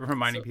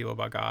reminding people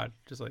about God.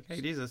 Just like,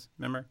 hey, Jesus,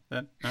 remember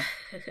that? No?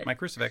 My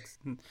crucifix.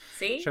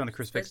 See? Showing the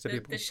crucifix to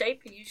people. The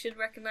shape, you should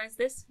recognize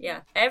this.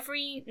 Yeah.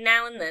 Every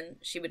now and then,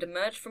 she would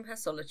emerge from her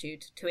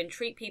solitude to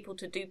entreat people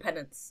to do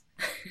penance.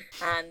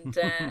 And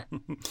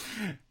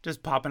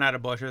just popping out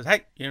of bushes.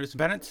 Hey, you know, do some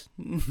penance?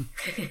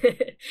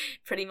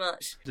 Pretty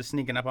much. Just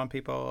sneaking up on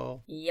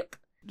people. Yep.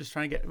 Just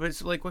trying to get.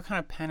 It's like, what kind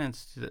of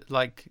penance?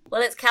 Like.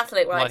 Well, it's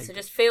Catholic, right? Like, so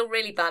just feel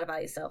really bad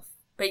about yourself.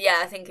 But yeah,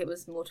 I think it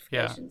was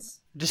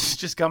mortifications. Yeah.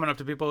 Just coming up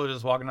to people who are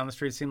just walking down the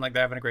street, seem like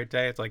they're having a great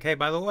day. It's like, hey,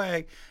 by the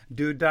way,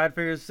 dude died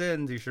for your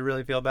sins. You should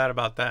really feel bad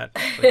about that.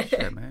 It's like,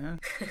 shit, man.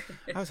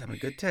 I was having a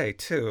good day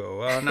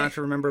too. Not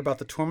to remember about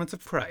the torments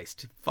of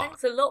Christ. Fuck.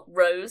 Thanks a lot,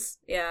 Rose.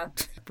 Yeah.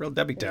 Real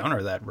Debbie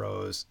Downer, that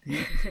Rose.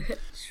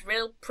 It's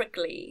real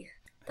prickly.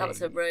 That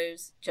was a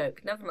Rose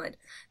joke. Never mind.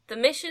 The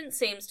mission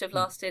seems to have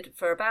lasted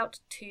for about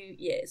 2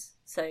 years.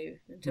 So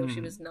until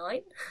she was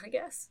 9, I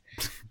guess.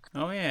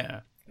 Oh,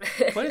 yeah.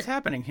 What is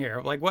happening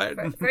here? Like, what?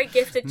 Very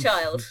gifted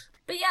child.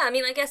 But yeah, I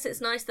mean, I guess it's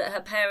nice that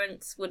her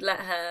parents would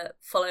let her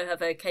follow her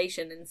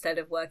vocation instead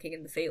of working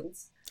in the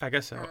fields. I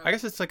guess so. I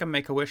guess it's like a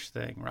Make-A-Wish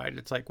thing, right?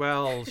 It's like,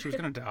 well, she was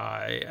going to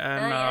die,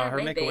 and her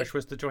maybe. Make-A-Wish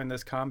was to join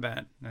this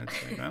convent. And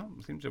it's like, well,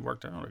 it seems to have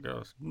worked out, I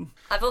guess.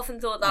 I've often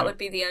thought that would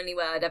be the only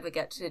way I'd ever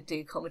get to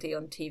do comedy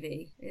on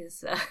TV,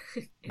 is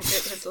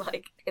if it was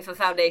like, if a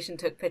foundation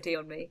took pity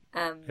on me.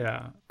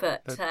 Yeah.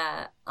 But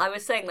I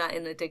was saying that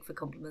in a dig for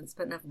compliments,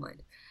 but never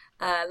mind.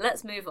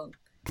 Let's move on.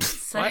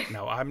 So...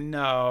 What?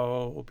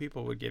 No,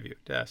 people would give you,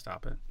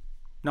 stop it.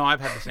 No,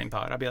 I've had the same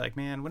thought. I'd be like,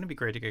 man, wouldn't it be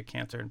great to get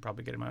cancer and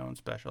probably get my own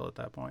special at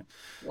that point?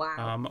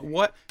 Wow.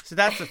 So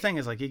that's the thing,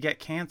 is like, you get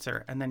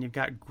cancer and then you've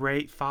got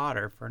great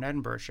fodder for an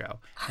Edinburgh show.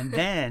 And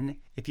then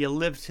if you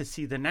live to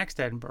see the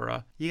next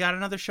Edinburgh, you got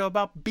another show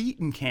about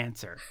beating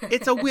cancer.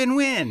 It's a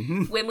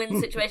win-win.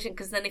 Win-win situation,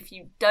 because then if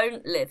you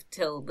don't live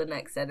till the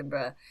next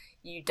Edinburgh,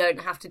 you don't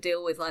have to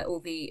deal with like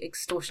all the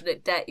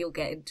extortionate debt you'll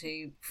get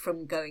into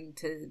from going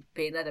to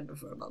be in Edinburgh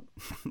for a month.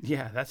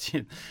 Yeah, that's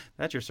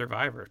your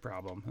survivor's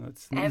problem.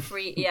 That's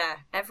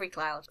every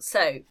cloud.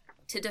 So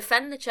to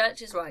defend the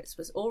church's rights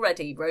was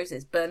already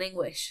Rose's burning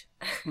wish.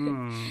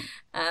 To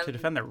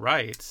defend their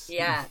rights.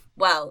 Yeah.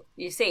 Well,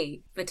 you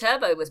see,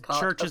 Viterbo was part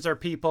Churches are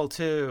people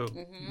too.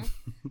 Mm-hmm.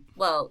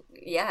 Well,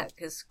 yeah,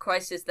 because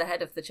Christ is the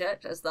head of the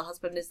church as the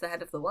husband is the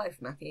head of the wife,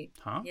 Matthew.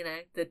 Huh? You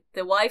know,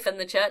 the wife and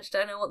the church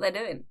don't know what they're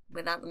doing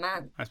without the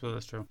man. I suppose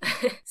that's true.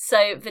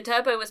 So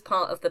Viterbo was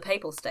part of the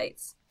Papal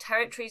States,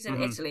 territories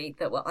in Italy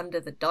that were under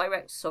the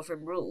direct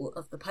sovereign rule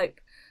of the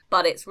Pope.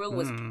 But its rule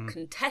was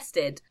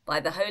contested by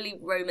the Holy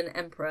Roman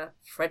Emperor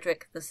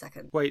Frederick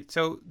II. Wait,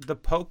 so the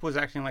Pope was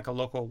acting like a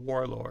local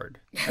warlord?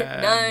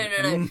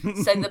 No.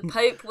 So the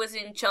Pope was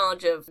in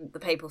charge of the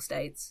Papal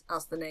States,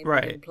 as the name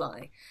would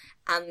imply.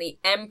 And the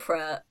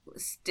Emperor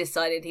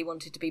decided he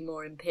wanted to be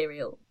more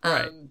imperial.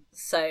 Right.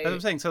 So that's what I'm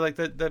saying. So like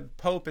the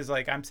Pope is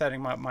like, I'm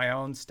setting up my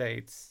own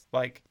states.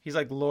 Like, he's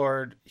like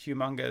Lord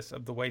Humongous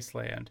of the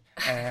Wasteland.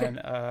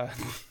 And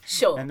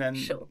sure. And then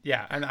sure.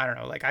 Yeah, and I don't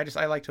know. Like,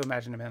 I like to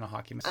imagine him in a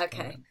hockey mask.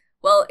 Okay.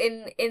 Well,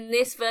 in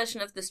this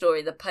version of the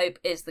story, the Pope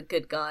is the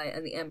good guy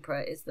and the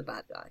Emperor is the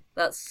bad guy.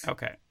 That's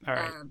okay. All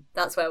right.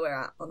 That's where we're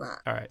at on that.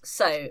 All right.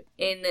 So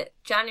in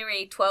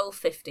January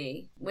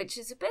 1250, which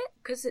is a bit,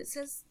 because it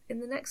says in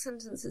the next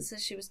sentence it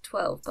says she was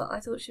 12, but I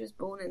thought she was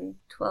born in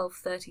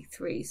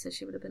 1233, so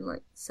she would have been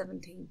like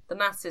 17. The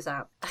maths is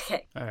out.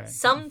 Okay. All right.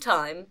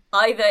 Sometime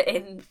either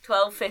in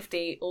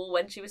 1250 or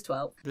when she was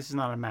 12. This is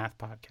not a math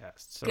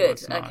podcast. So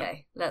good.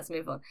 Okay. Let's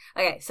move on.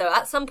 Okay. So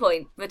at some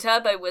point,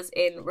 Viterbo was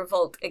in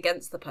revolt against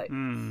the Pope.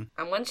 And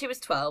when she was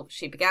 12,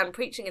 she began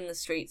preaching in the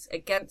streets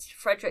against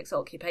Frederick's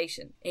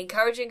occupation,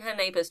 encouraging her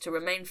neighbours to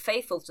remain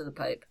faithful to the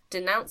Pope,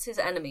 denounce his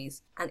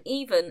enemies, and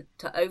even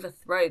to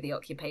overthrow the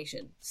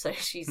occupation. So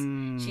she's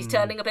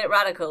turning a bit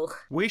radical.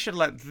 We should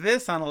let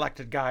this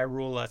unelected guy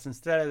rule us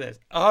instead of this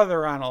other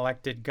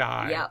unelected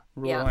guy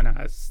ruling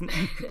us.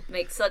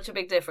 Makes such a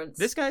big difference.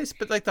 This guy's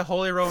but like the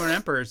Holy Roman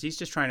Emperors. He's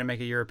just trying to make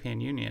a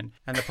European Union,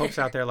 and the Pope's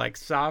out there like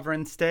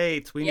sovereign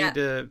states.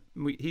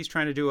 He's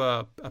trying to do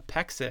a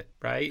Pexit,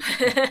 right?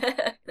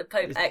 The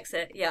Pope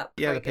exit, yeah,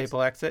 the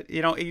papal exit.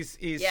 You know, he's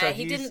he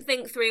didn't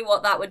think through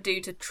what that would do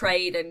to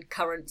trade and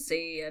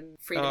currency and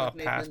freedom of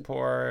movement.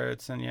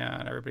 Passports and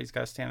everybody's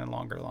got to stand in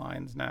longer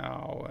lines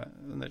now.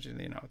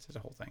 You know, it's a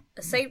whole thing.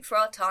 A saint for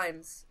our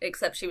times,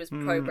 except she was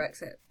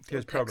pro-Brexit. She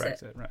was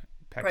pro-Brexit, right?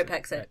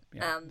 Pro-Pexit.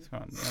 Right. Yeah.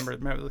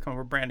 Remember,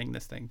 we're branding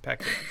this thing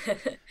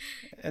Pexit.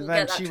 And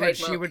we'll then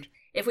she would.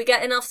 If we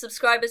get enough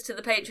subscribers to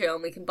the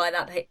Patreon, we can buy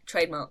that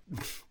trademark.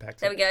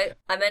 There we go.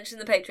 I mentioned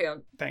the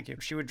Patreon. Thank you.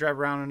 She would drive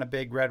around in a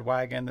big red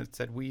wagon that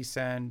said, "We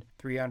send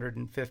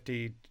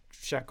 350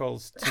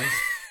 shekels to..."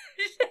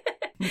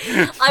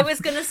 I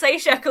was going to say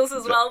shekels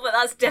as well, but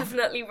that's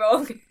definitely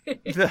wrong.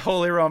 The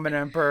Holy Roman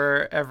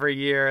Emperor every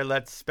year.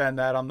 Let's spend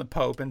that on the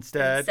Pope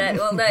instead.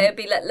 Well, no, it'd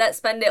be let's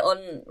spend it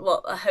on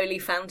holy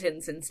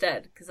fountains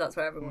instead, because that's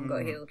where everyone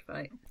got healed,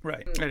 right?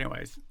 Right.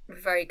 Anyways.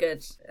 Very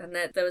good. And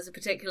there was a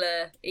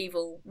particular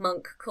evil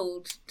monk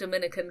called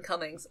Dominican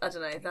Cummings. I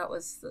don't know. That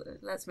was.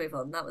 Let's move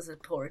on. That was a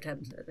poor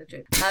attempt at a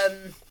joke.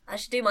 I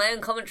should do my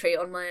own commentary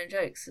on my own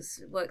jokes.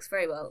 It works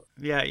very well.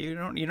 Yeah, you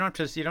don't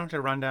have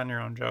to run down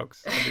your own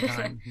jokes every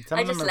time.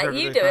 I just let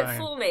you do it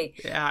for me.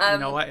 Yeah, you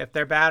know what? If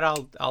they're bad,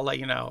 I'll let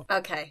you know.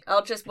 Okay,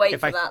 I'll just wait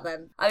for that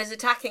then. I was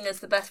attacking as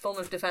the best form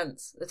of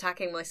defense,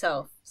 attacking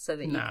myself so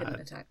that you couldn't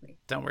attack me.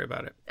 Don't worry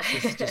about it.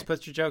 Just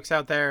put your jokes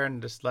out there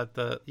and just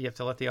you have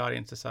to let the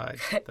audience decide.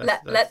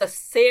 Let the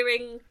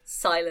searing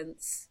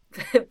silence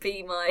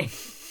be my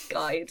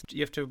guide.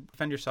 You have to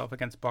defend yourself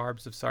against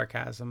barbs of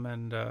sarcasm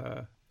and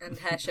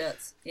hair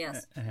shirts,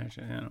 yes.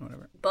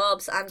 Whatever.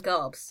 Barbs and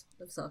garbs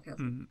of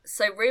sarcasm.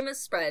 So rumours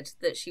spread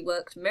that she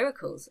worked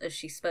miracles as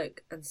she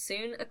spoke, and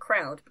soon a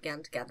crowd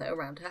began to gather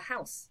around her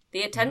house.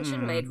 The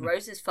attention made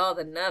Rose's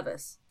father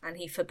nervous, and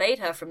he forbade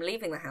her from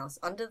leaving the house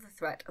under the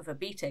threat of a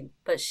beating.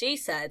 But she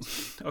said,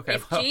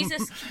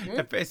 Jesus...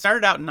 It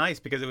started out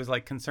nice because it was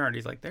like concerned.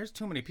 He's like, there's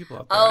too many people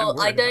out there. Oh,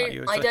 I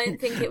don't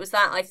think it was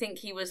that. I think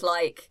he was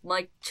like,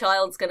 my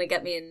child's going to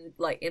get me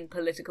in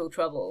political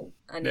trouble.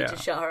 I need to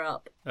shut her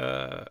up.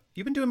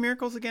 You've been doing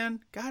miracles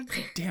again? God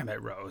damn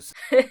it, Rose.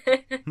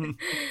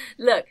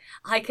 Look,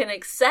 I can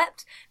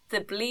accept the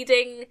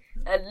bleeding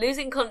and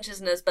losing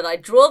consciousness, but I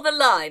draw the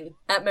line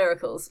at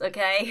miracles,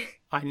 okay?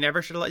 I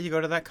never should have let you go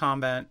to that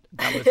convent.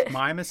 That was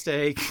my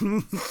mistake.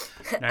 And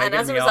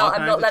as a result,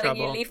 I'm not letting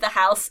you leave the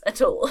house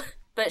at all.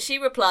 But she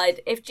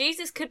replied, if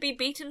Jesus could be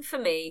beaten for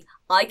me,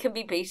 I can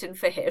be beaten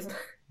for him.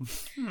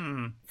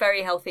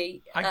 Very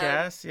healthy. I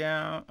guess,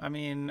 yeah. I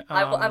mean...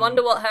 I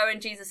wonder what her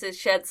and Jesus'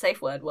 shared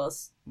safe word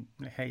was.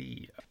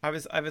 Hey, I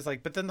was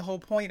like, but then the whole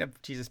point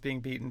of Jesus being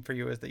beaten for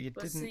you is that you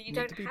didn't so you need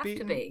don't to be have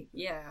beaten. To be,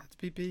 yeah. To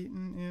be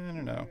beaten? Yeah, I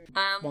don't know.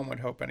 One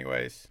would hope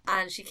anyways.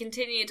 And she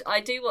continued,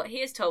 I do what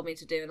he has told me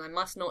to do and I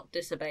must not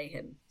disobey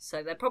him.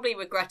 So they're probably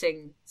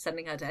regretting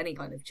sending her to any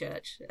kind of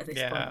church at this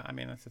point. Yeah, I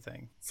mean, that's the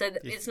thing. So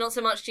it's not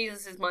so much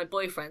Jesus is my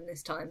boyfriend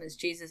this time as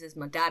Jesus is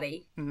my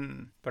daddy.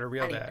 But her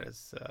real dad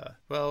is,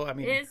 well, I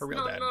mean, her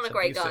real dad not is a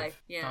great abusive. guy.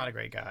 Yeah. Not a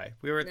great guy.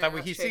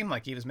 He seemed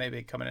like he was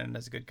maybe coming in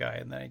as a good guy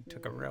and then he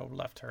took a real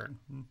left turn.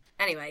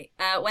 Anyway,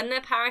 when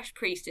their parish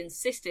priest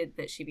insisted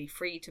that she be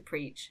free to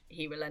preach,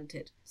 he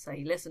relented. So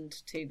he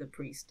listened to the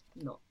priest,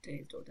 not to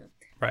his daughter.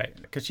 Right,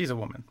 because she's a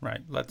woman,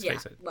 right? Let's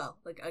face it. Well,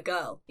 like a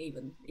girl,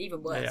 even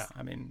worse. Yeah,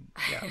 I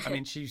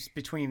mean, she's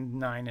between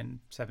 9 and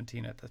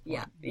 17 at this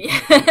point.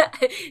 Yeah.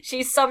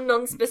 She's some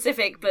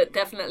non-specific, but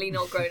definitely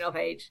not grown-up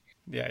age.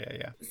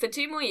 Yeah. For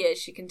 2 more years,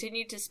 she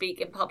continued to speak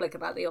in public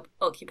about the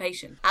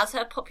occupation. As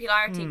her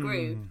popularity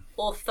grew,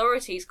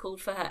 authorities called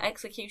for her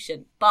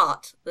execution,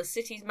 but the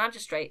city's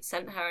magistrate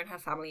sent her and her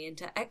family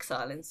into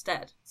exile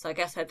instead. So I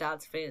guess her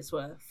dad's fears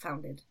were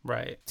founded.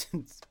 Right.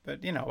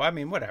 But, I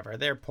mean, whatever.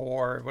 They're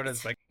poor. What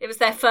is like... It was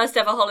their first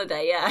ever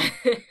holiday, yeah.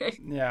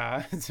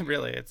 Yeah, it's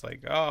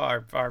like,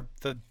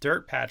 the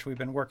dirt patch we've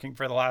been working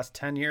for the last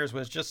 10 years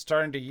was just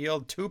starting to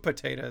yield 2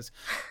 potatoes.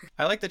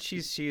 I like that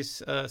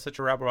she's such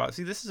a rebel.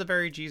 See, this is a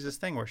very Jesus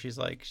thing where she's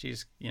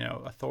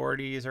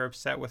authorities are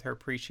upset with her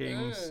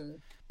preachings.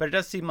 But it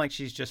does seem like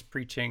she's just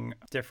preaching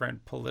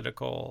different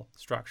political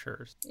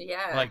structures.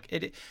 Yeah. Like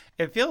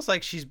it feels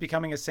like she's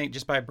becoming a saint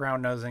just by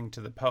brown nosing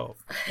to the Pope,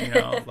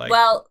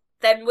 Well,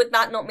 then would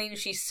that not mean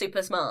she's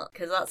super smart?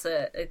 Because that's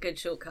a good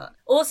shortcut.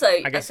 Also,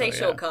 I say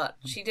shortcut.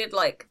 She did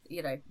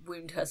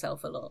wound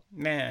herself a lot.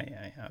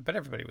 Yeah. But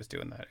everybody was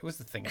doing that. It was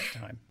the thing at the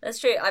time. That's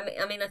true.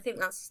 I mean, I think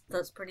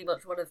that's pretty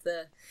much one of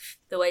the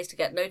ways to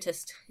get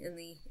noticed in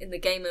the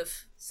game of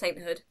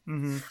sainthood.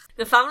 Mm-hmm.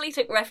 The family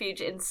took refuge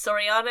in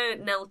Soriano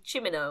nel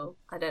Cimino.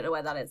 I don't know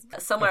where that is.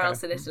 Somewhere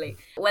else in Italy.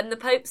 When the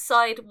Pope's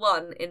side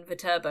won in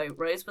Viterbo,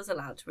 Rose was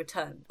allowed to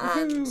return.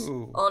 And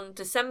on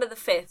December the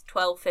 5th,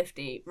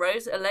 1250,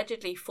 Rose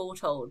allegedly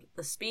foretold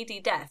the speedy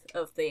death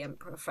of the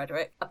Emperor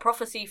Frederick, a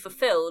prophecy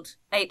fulfilled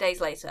 8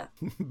 days later.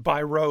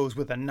 By Rose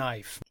with a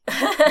knife.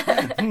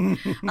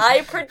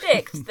 I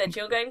predict that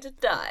you're going to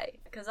die,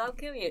 because I'll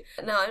kill you.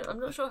 No, I'm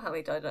not sure how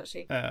he died,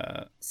 actually.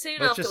 Soon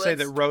let's afterwards... just say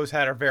that Rose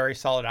had a very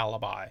solid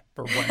alibi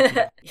for when she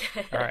died.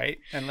 All right?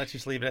 And let's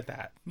just leave it at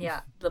that.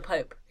 Yeah, the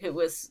Pope, who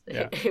was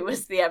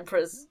the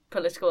Emperor's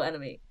political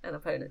enemy and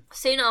opponent.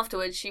 Soon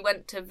afterwards, she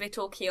went to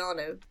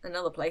Vitorchiano,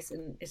 another place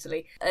in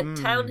Italy, a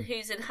town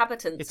whose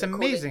inhabitants... It's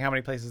amazing how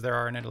many places there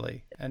are in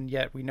Italy, and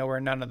yet we know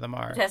where none of them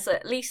are. There's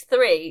at least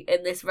 3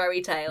 in this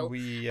very tale.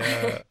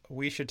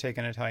 We should take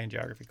an Italian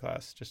geography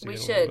class. Just to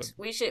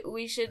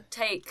We should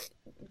take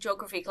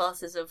geography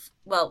classes of...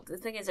 Well, the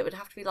thing is, it would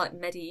have to be like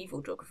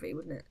medieval geography,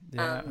 wouldn't it?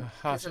 Yeah.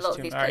 There's a lot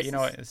of these places. All right, you know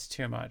what? It's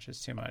too much.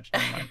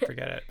 Never mind.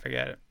 Forget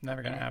it.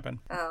 Never going to happen.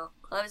 Oh,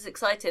 I was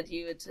excited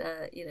you would,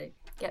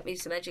 get me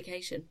some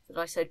education that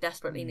I so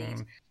desperately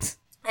need.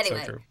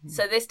 Anyway, true.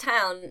 so this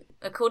town,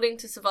 according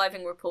to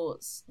surviving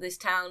reports, this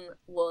town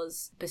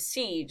was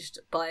besieged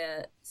by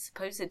a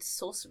supposed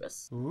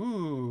sorceress.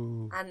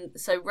 Ooh. And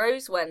so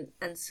Rose went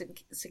and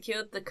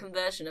secured the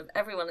conversion of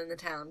everyone in the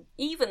town,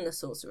 even the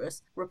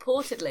sorceress,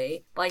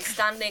 reportedly by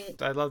standing...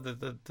 I love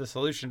that the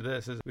solution to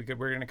this is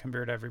we're going to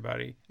convert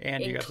everybody,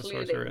 and you got the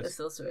sorceress. Including the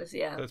sorceress,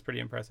 yeah. That's pretty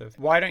impressive.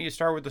 Why don't you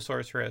start with the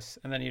sorceress,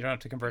 and then you don't have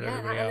to convert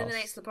everybody that else?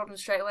 eliminates the problem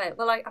straight away.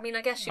 Well, I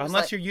guess she was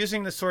Unless you're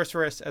using the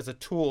sorceress as a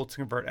tool to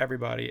convert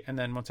everybody, and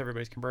then once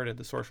everybody's converted,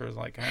 the sorceress is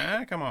like,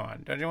 come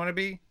on, don't you want to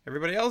be?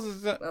 Everybody else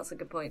is... That's a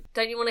good point.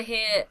 Don't you want to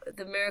hear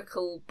the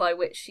miracle by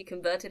which she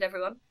converted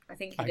everyone? I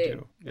think you do. I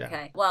do, yeah.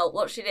 Okay. Well,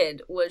 what she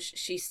did was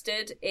she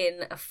stood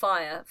in a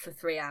fire for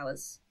 3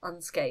 hours,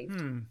 unscathed.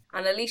 And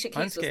Alicia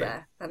Keys was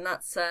there, and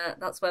that's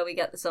where we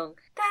get the song,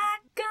 That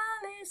Girl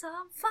Is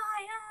on Fire.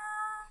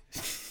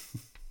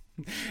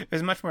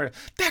 There's much more.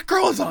 That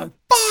girl is on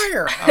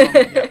fire.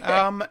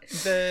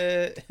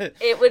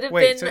 It would have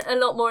been a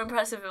lot more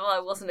impressive if I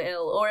wasn't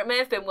ill, or it may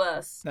have been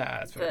worse. Nah,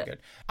 that's very good.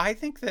 I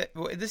think that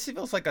this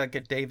feels like a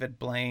David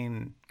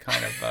Blaine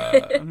kind of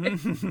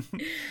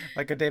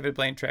like a David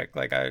Blaine trick.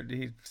 Like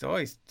he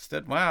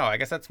stood. Wow, I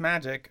guess that's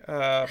magic.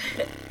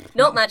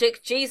 Not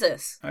magic,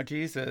 Jesus. Oh,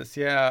 Jesus,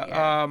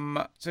 yeah.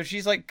 So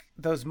she's like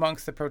those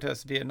monks that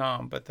protest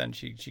Vietnam, but then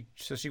she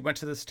went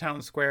to this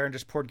town square and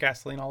just poured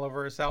gasoline all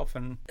over herself,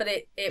 and but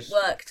it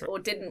worked or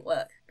didn't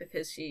work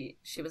because she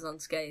was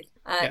unscathed.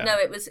 No,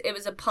 it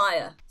was a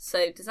pyre.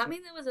 So does that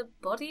mean there was a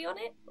body on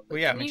it? Well,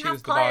 yeah, she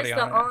was the body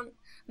on it.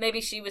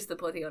 Maybe she was the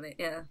body on it.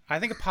 Yeah. I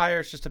think a pyre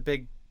is just a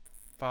big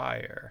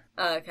fire.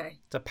 Oh, okay.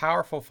 It's a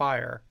powerful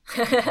fire.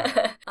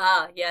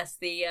 Yes,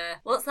 the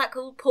what's that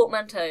called?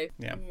 Portmanteau.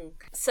 Yeah.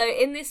 So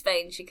in this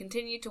vein, she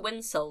continued to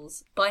win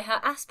souls by her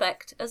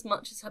aspect as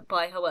much as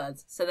by her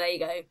words. So there you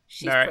go.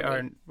 She's pretty.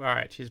 All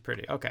right, she's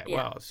pretty. Okay, yeah.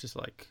 Well, it's just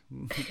like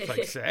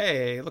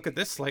hey, look at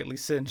this slightly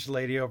singed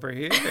lady over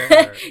here.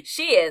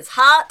 She is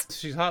hot.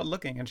 She's hot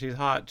looking, and she's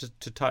hot just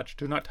to touch.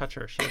 Do not touch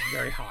her. She is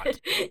very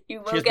hot.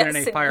 You will She's get been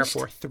in a fire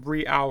for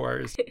 3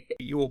 hours.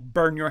 You will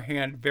burn your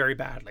hand very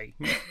badly.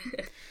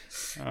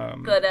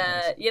 But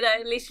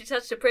at least you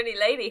touched a pretty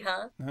lady,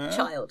 huh?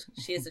 Child.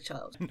 She is a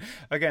child.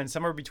 Again,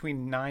 somewhere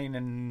between 9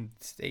 and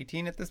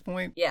 18 at this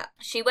point. Yeah.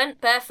 She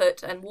went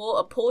barefoot and wore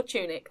a poor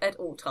tunic at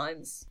all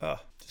times. Oh,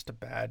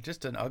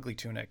 just an ugly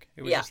tunic.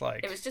 It was just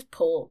like... It was just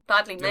poor.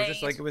 Badly made. It was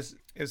just like, it was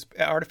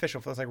artificial.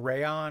 It was like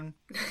rayon,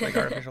 like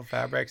artificial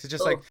fabrics. It's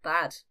just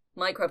bad.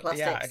 Microplastics.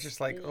 Yeah, it's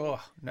just like,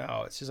 oh,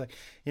 no. It's just like,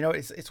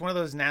 it's one of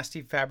those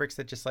nasty fabrics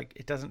that just like,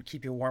 it doesn't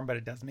keep you warm, but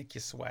it does make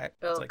you sweat.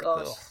 Oh, it's like,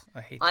 gosh. Ugh, I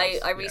hate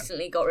those. I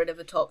recently got rid of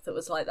a top that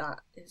was like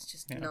that. It's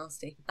just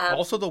nasty.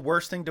 Also the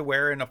worst thing to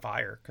wear in a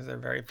fire, because they're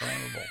very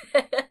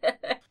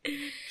flammable.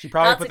 She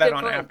probably put that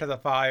on after the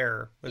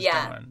fire was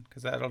done,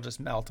 because that'll just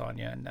melt on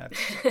you. And that's...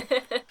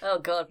 Oh,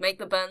 God, make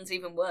the burns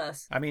even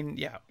worse. I mean,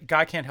 yeah,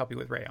 guy can't help you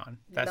with rayon.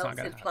 That's not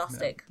going to happen.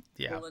 Plastic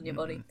all on your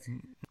body.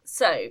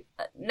 So,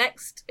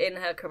 next in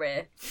her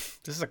career...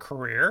 This is a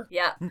career?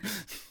 Yeah.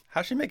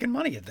 How's she making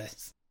money at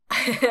this?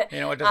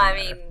 It doesn't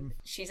matter.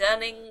 She's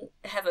earning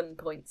heaven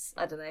points.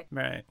 I don't know.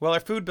 Right. Well, her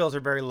food bills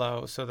are very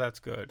low, so that's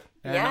good.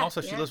 And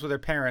also she lives with her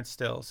parents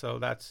still, so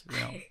that's,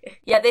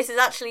 Yeah, this is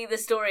actually the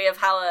story of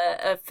how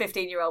a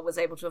 15-year-old was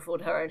able to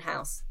afford her own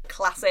house.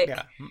 Classic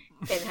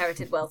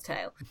inherited wealth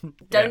tale.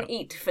 Don't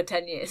eat for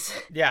 10 years.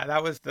 Yeah,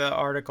 that was the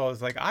article.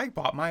 It's like, I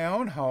bought my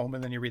own home,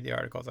 and then you read the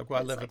article. It's like, well,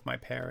 I live with my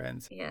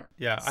parents. Yeah.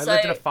 Yeah, I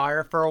lived in a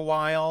fire for a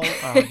while.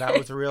 That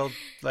was a real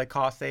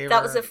cost saver.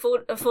 That was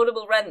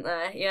affordable rent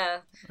there, yeah.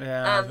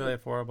 Yeah, it was really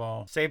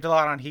affordable. Saved a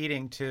lot on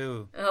heating,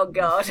 too. Oh,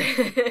 God.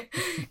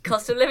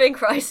 Cost of living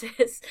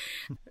crisis.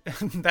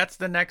 That's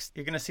the next...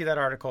 You're going to see that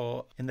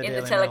article in the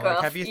Daily Telegraph. Mail.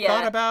 Like, have you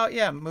thought about,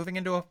 moving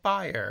into a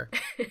fire?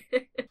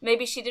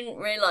 Maybe she didn't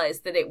realise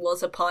that it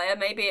was a pyre.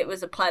 Maybe it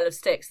was a pile of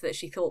sticks that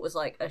she thought was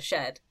like a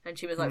shed. And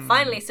she was like,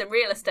 finally, some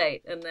real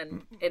estate. And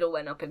then it all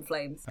went up in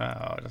flames.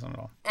 Oh, it doesn't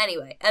know.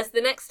 Anyway, as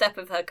the next step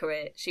of her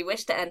career, she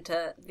wished to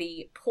enter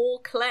the Poor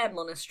Clare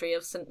Monastery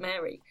of St.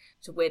 Mary.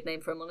 It's a weird name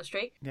for a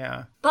monastery.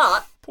 Yeah.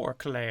 But... Poor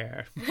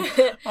Claire.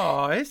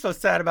 Oh, it's so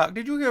sad about...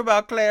 Did you hear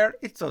about Claire?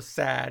 It's so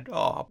sad.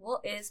 Oh.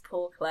 What is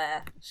Poor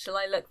Clare? Shall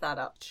I look that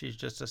up? She's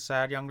just a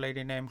sad young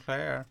lady named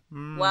Claire.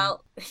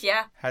 Well,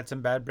 yeah. Had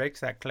some bad breaks,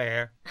 that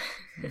Claire.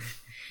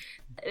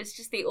 It's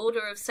just the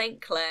Order of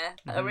St. Clare,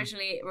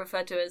 originally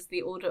referred to as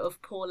the Order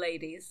of Poor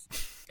Ladies.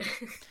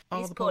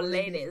 All the poor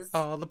ladies.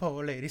 All the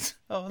poor ladies.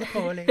 All the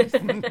poor ladies.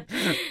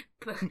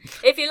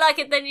 If you like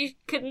it, then you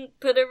couldn't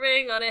put a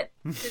ring on it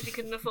because you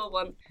couldn't afford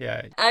one.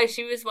 Yeah. Oh,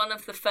 she was one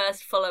of the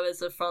first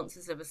followers of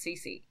Francis of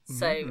Assisi.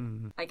 So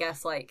I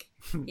guess,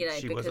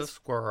 she was a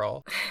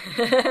squirrel.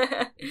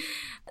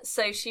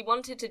 So she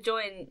wanted to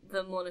join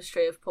the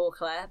monastery of Poor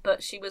Clare,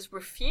 but she was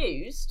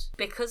refused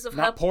because of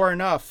Not poor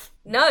enough.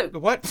 No.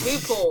 What? Too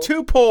poor.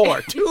 Too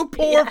poor. Too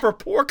poor for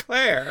Poor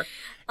Clare.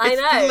 I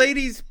know.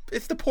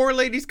 It's the poor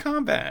ladies'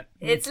 convent.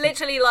 It's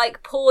literally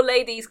like poor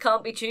ladies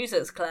can't be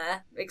choosers,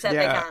 Claire, except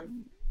they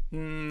can.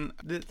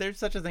 There's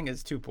such a thing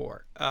as too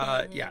poor.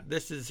 Yeah,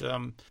 this is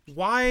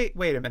why.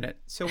 Wait a minute.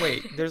 So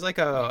wait, there's like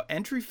a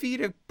entry fee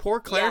to Poor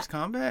Claire's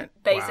convent.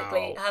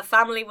 Basically, Wow. her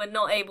family were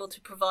not able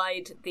to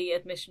provide the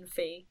admission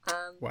fee.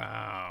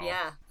 Wow.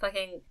 Yeah,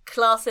 fucking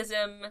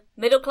classism,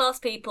 middle class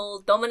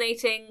people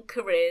dominating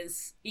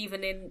careers,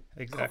 even in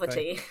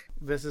poverty.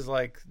 This is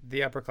like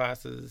the upper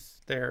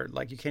classes. They're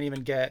like you can't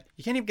even get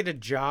a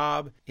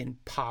job in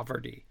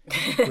poverty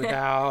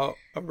without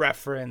a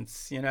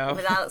reference,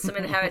 Without some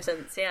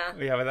inheritance, yeah.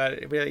 Yeah,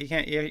 you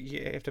can't.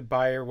 You have to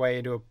buy your way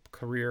into a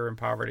career in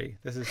poverty.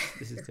 This is.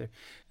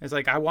 It's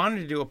like I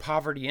wanted to do a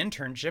poverty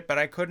internship, but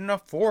I couldn't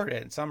afford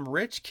it. Some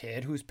rich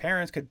kid whose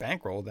parents could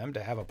bankroll them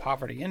to have a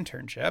poverty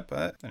internship.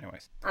 But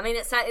anyways, I mean,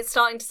 it's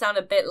starting to sound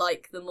a bit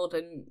like the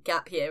modern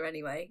gap year,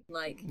 anyway.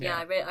 Like,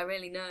 I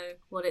really know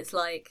what it's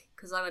like.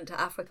 Because I went to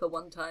Africa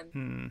one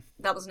time.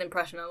 That was an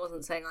impression. I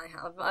wasn't saying I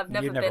have. I've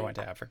never You never went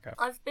to Africa.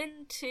 I've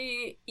been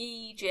to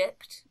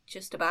Egypt,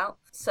 just about.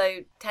 So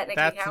technically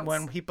That's counts.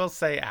 when people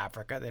say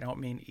Africa, they don't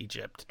mean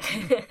Egypt.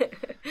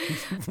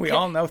 We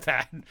all know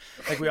that.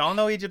 Like, we all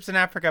know Egypt's in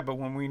Africa, but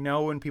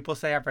when people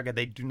say Africa,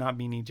 they do not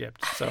mean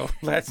Egypt. So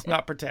let's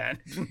not pretend.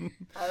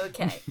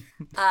 Okay.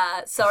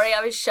 Sorry, I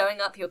was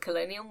showing up your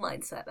colonial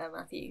mindset there,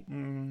 Matthew.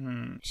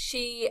 Mm-hmm.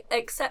 She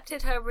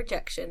accepted her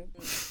rejection.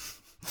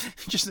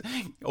 Just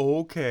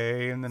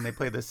okay, and then they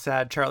play the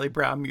sad Charlie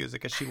Brown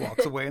music as she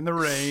walks away in the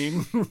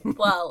rain.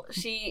 Well,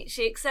 she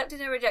accepted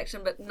her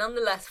rejection, but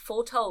nonetheless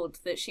foretold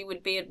that she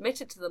would be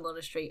admitted to the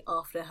monastery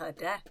after her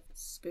death.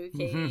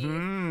 Spooky.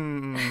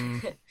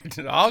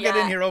 I'll get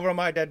in here over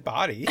my dead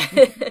body.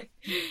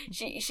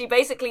 She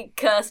basically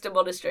cursed a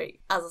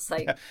monastery as a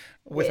saint.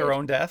 With her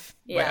own death?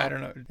 Yeah. Wait, I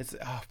don't know.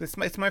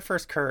 It's my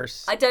first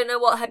curse. I don't know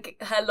what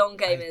her long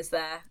game is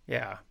there.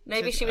 Yeah.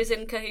 Maybe she was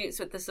in cahoots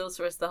with the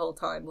sorceress the whole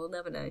time. We'll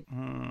never know.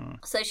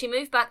 So she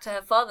moved back to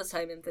her father's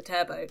home in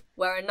Viterbo,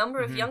 where a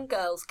number of young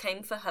girls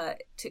came to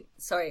her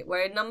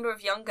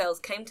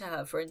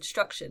for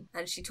instruction,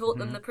 and she taught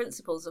them the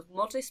principles of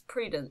modest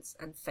prudence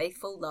and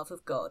faithful love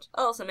of God.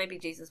 Oh, so maybe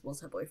Jesus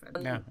was her boyfriend.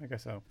 Yeah, I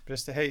guess so.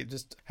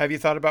 Just have you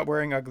thought about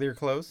wearing uglier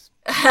clothes?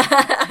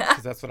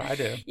 Because that's what I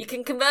do. You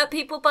can convert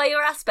people by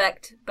your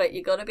aspect, but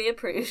you gotta be a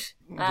prude.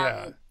 You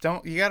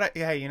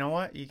know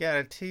what? You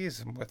gotta tease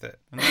them with it.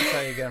 And that's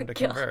how you get them to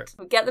convert.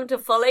 Get them to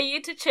follow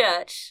you to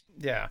church.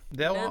 Yeah.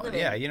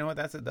 You know what?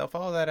 That's it. They'll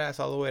follow that ass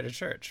all the way to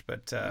church,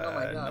 but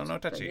no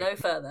touchy. No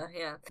further,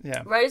 yeah.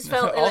 Yeah. Rose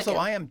felt also,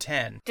 I am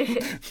 10.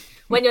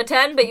 When you're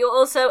 10, but you're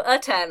also a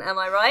 10, am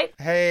I right?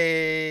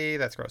 Hey,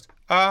 that's gross.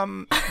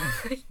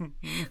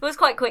 It was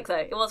quite quick, though.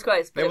 It was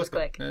gross, but it was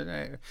quick.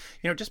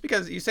 Just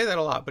because you say that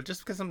a lot, but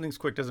just because something's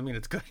quick doesn't mean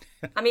it's good.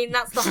 I mean,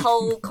 that's the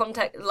whole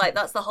context,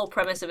 that's the whole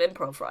premise of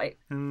improv, right?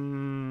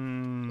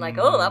 Like,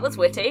 oh, that was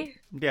witty.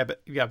 Yeah,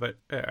 but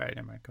all right,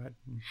 never mind. Go ahead.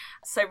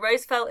 So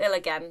Rose fell ill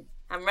again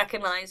and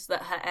recognised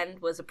that her end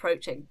was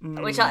approaching,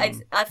 which I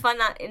find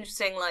that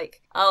interesting.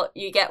 Like, oh,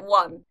 you get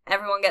one,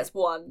 everyone gets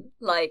one.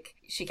 Like,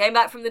 she came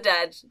back from the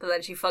dead, but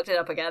then she fucked it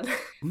up again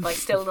by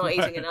still not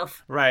eating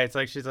enough. Right. It's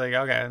like she's like,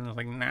 okay, and it's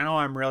like now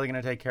I'm really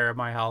gonna take care of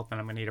my health and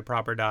I'm gonna eat a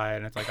proper diet.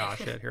 And it's like, oh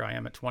shit, here I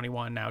am at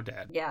 21 now,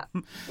 dead. Yeah.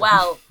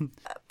 Well,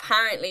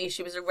 apparently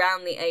she was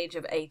around the age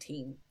of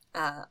 18.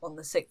 On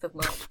the 6th of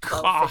March,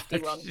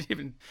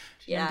 1251.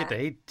 She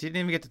didn't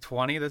even get to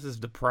 20. This is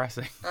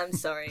depressing. I'm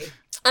sorry.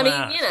 I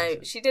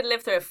mean, she did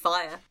live through a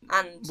fire,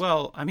 and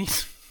well, I mean,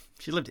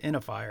 she lived in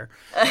a fire.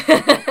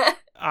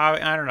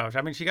 I don't know.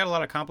 I mean, she got a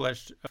lot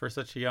accomplished for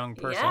such a young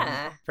person.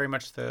 Yeah. Very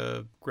much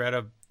the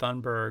Greta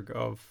Thunberg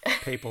of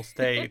Papal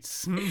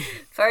States.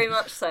 Very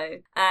much so.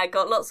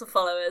 Got lots of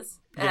followers.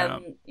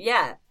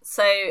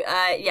 So,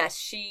 yes,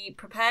 she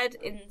prepared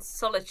in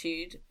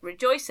solitude,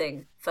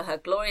 rejoicing for her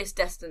glorious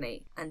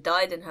destiny, and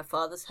died in her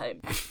father's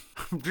home.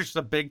 Just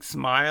a big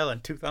smile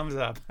and 2 thumbs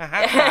up.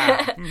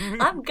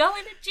 I'm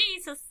going to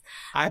Jesus.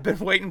 I've been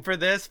waiting for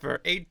this for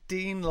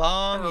 18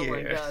 long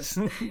years.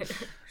 Oh, my God.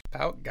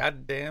 About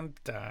goddamn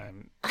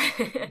time.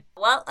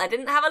 Well, I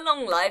didn't have a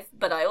long life,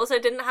 but I also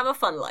didn't have a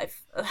fun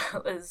life.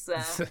 That was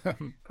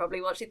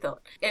probably what she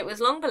thought. It was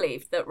long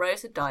believed that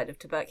Rose had died of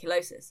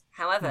tuberculosis.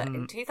 However,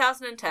 in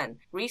 2010,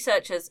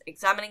 researchers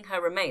examining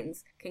her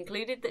remains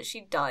concluded that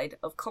she died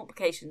of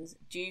complications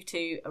due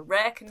to a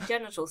rare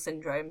congenital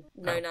syndrome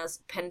known as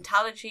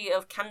pentalogy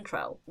of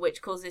Cantrell,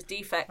 which causes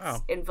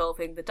defects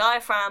involving the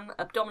diaphragm,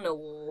 abdominal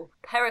wall,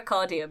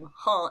 pericardium,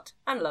 heart,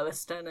 and lower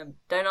sternum.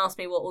 Don't ask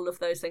me what all of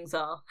those things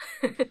are.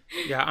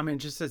 Yeah, I mean,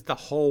 just as the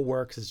whole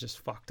works is just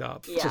fucked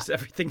up. Yeah. Just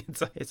everything.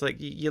 It's like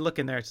you look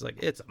in there. It's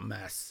like it's a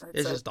mess.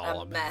 It's just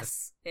all a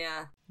mess.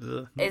 Yeah.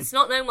 Ugh. It's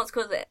not known what's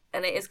caused it,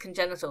 and it is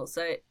congenital,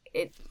 so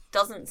it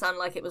doesn't sound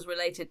like it was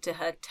related to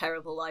her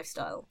terrible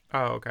lifestyle.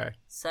 Oh, okay.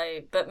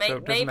 So, but So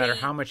it doesn't matter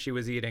how much she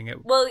was eating.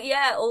 Well,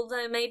 yeah,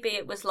 although maybe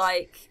it was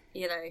like,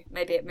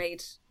 maybe it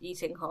made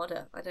eating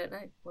harder. I don't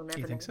know. We'll never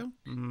know. You think so?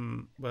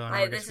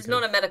 Well, this is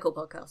not a medical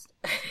podcast.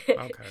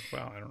 Okay,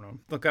 well, I don't know.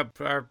 Look up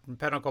our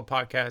medical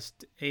podcast,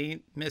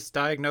 Ain't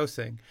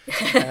Misdiagnosing.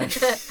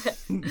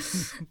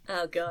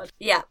 Oh, God.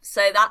 Yeah,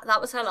 so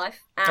that was her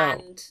life.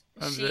 And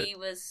She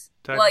was...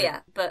 Talk Well, to- yeah,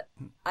 but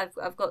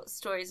I've got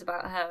stories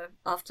about her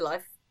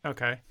afterlife.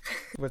 Okay.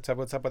 What's up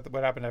with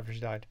what happened after she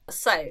died?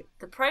 So,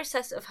 the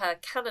process of her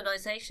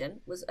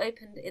canonization was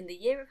opened in the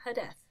year of her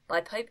death by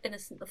Pope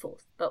Innocent IV,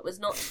 but was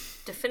not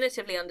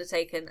definitively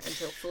undertaken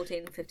until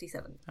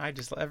 1457.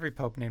 Every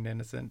pope named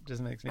Innocent just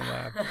makes me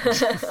laugh.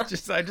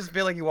 I just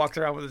feel like he walks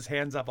around with his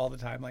hands up all the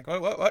time, like,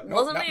 what? No,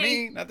 Wasn't not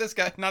me. not this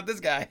guy, not this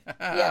guy.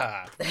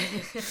 Yeah.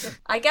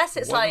 I guess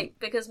it's Wasn't- like,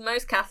 because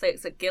most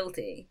Catholics are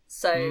guilty,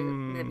 so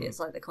maybe it's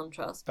like the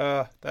contrast.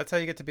 That's how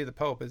you get to be the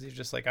pope. Is he's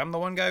just like, I'm the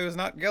one guy who's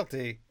not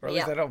guilty, or at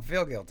least Yeah. I don't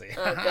feel guilty.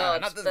 Oh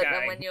God! Not this But guy.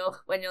 then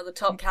when you're the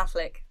top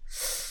Catholic,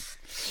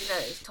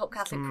 top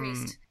Catholic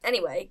priest.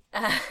 Anyway,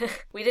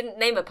 we didn't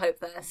name a pope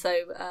there, so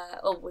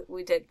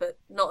we did, but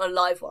not a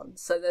live one.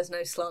 So there's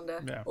no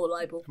slander Yeah. or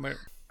libel. Wait,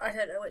 I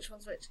don't know which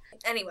one's which.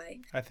 Anyway,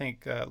 I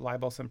think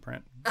libel's in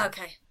print.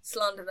 okay,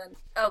 slander then.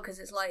 Oh, because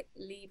it's like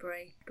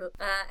Libre. But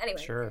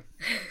anyway, Sure.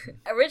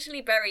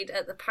 originally buried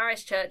at the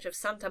parish church of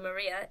Santa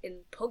Maria in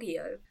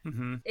Poggio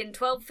Mm-hmm. in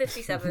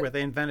 1257. Where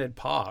they invented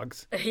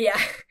pogs. Yeah.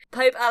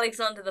 Pope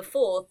Alexander IV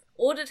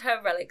ordered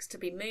her relics to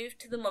be moved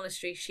to the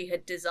monastery she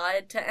had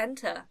desired to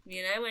enter,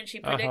 when she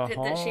predicted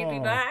that she'd be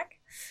back.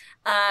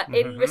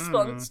 In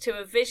response to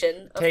a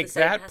vision of Take the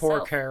saint that, herself.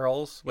 poor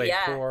Carols. Wait,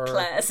 yeah, poor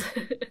Claire's.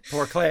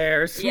 poor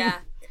Claire's. Yeah.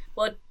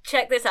 Well,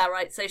 check this out,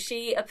 right? So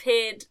she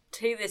appeared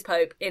to this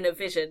pope in a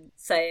vision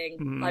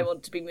saying, I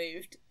want to be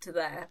moved to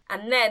there.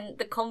 And then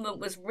the convent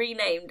was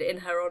renamed in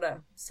her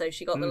honour. So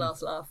she got the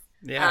last laugh.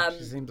 Yeah,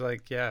 she seems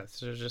like,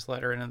 so just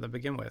let her in to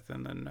begin with,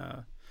 and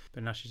then,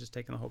 but now she's just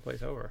taking the whole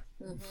place over.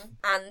 Mm-hmm.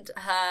 And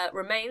her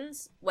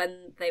remains,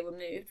 when they were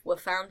moved, were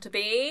found to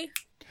be...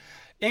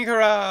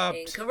 Incorrupt!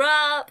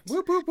 Incorrupt!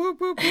 Whoop, whoop,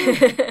 whoop, whoop,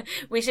 whoop.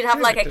 We should have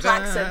like a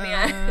klaxon,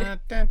 yeah.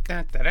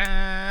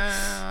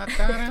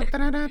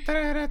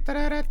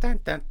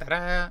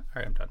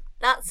 Alright, I'm done.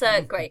 That's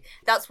great.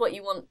 That's what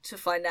you want to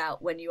find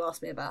out when you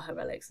ask me about her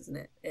relics, isn't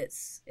it?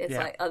 It's Yeah.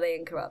 like, are they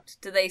incorrupt?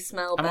 Do they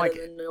smell I'm better like-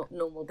 than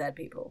normal dead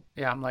people?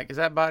 Yeah, I'm like, is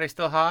that body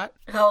still hot?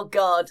 Oh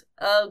God.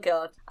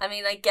 I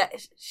mean, I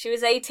get she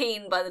was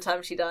 18 by the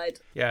time she died.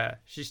 Yeah,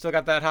 she still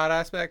got that hot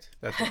aspect?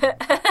 That's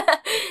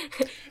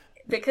what-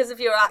 Because of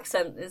your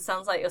accent, it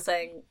sounds like you're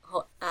saying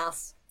hot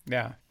ass.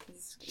 yeah,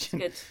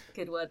 It's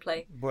good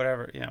wordplay.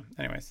 whatever, yeah,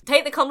 anyways.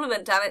 Take the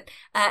compliment, damn it.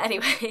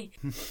 Anyway,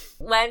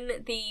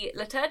 when the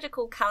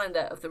liturgical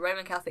calendar of the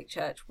Roman Catholic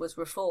Church was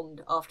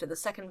reformed after the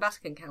Second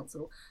Vatican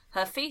Council,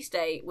 her feast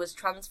day was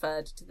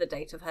transferred to the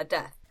date of her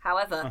death.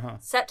 However,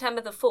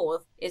 September the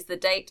 4th is the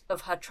date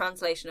of her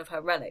translation of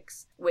her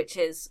relics, which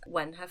is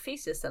when her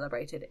feast is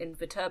celebrated in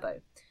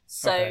Viterbo.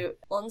 So, Okay.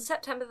 on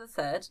September the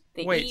 3rd,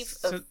 the Wait, eve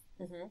so, of...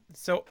 Mhm.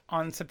 so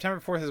on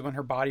September 4th is when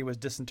her body was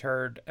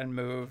disinterred and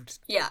moved.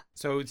 Yeah,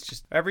 So it's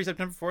just every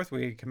September 4th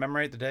we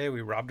commemorate the day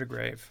we robbed her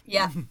grave.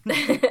 yeah,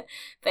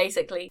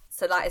 basically.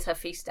 So that is her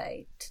feast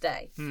day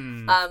today.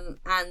 Hmm.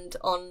 And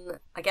on,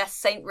 I guess,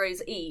 St.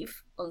 Rose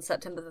Eve, on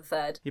September the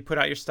 3rd. You put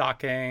out your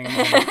stocking.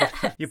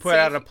 You put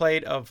out a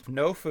plate of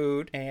no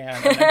food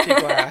and an empty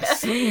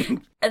glass.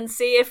 And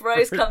see if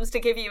Rose comes to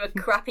give you a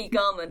crappy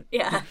garment.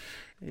 Yeah.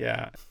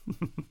 Yeah.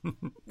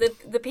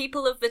 The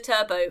people of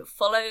Viterbo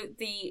follow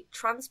the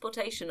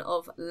transportation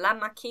of La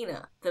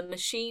Machina, the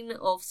machine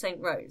of St.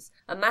 Rose,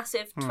 a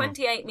massive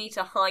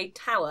 28-metre high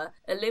tower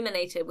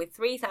illuminated with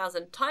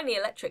 3,000 tiny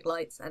electric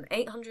lights and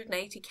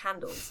 880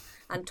 candles,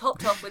 and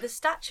topped off with a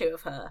statue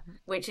of her,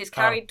 which is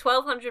carried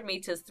 1,200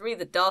 metres through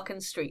the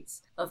darkened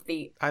streets of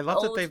the I love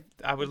old... that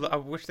I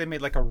wish they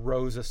made like a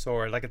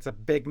rosasaur, like it's a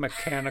big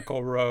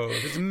mechanical rose.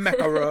 It's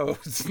Mecha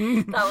Rose.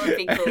 That would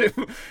be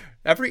cool.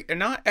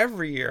 Not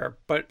every year,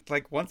 but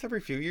like once every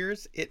few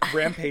years, it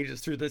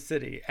rampages through the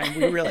city, and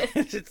we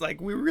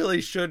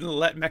really shouldn't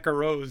let Mecha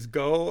Rose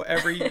go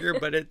every year,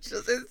 but it's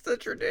a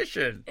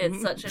tradition.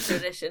 It's such a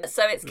tradition.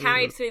 So it's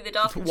carried through the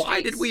darkened streets.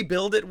 Why did we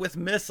build it with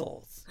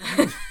missiles?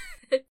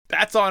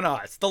 That's on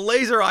us. The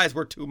laser eyes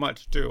were too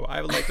much too.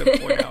 I would like to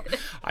point out.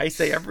 I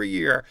say every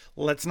year,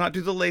 let's not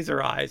do the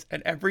laser eyes,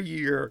 and every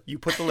year you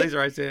put the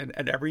laser eyes in,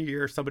 and every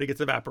year somebody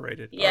gets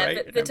evaporated. Yeah, all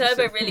right? but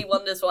Viterbo really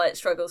wonders why it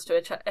struggles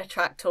to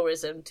attract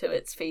tourism to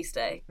its feast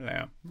day.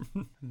 Yeah.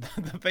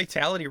 The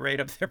fatality rate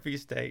of their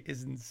feast day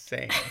is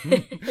insane.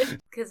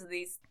 Because of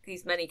these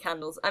many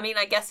candles. I mean,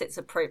 I guess it's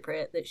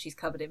appropriate that she's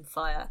covered in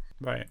fire.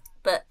 Right.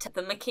 But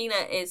the Machina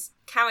is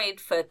carried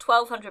for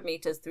 1,200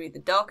 metres through the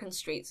darkened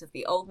streets of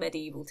the old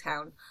medieval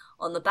town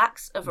on the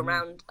backs of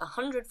around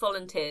 100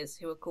 volunteers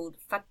who are called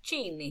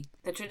Faccini.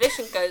 The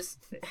tradition goes...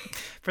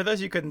 For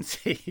those you couldn't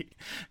see,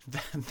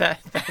 that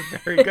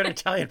very good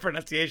Italian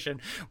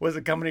pronunciation was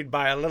accompanied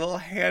by a little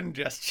hand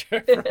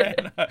gesture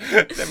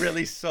that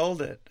really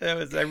sold it.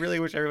 I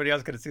really wish everybody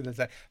else could have seen this.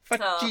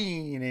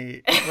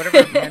 Faccini.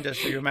 Whatever hand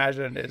gesture you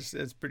imagine is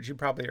you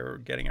probably are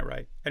getting it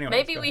right. Anyway,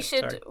 Maybe we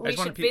should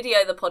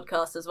video the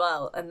podcast as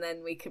well, and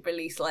then we could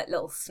release like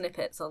little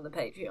snippets on the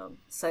Patreon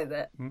so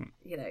that,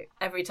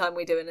 every time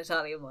we do an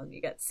Italian one,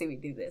 you get to see we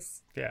do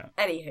this. Yeah.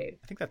 Anywho.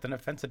 I think that's an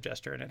offensive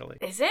gesture in Italy.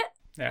 Is it?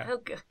 Yeah. Oh,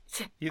 good.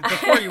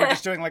 Before you were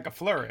just doing like a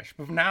flourish,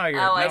 but now you're.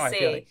 Oh, now I I feel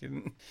see. like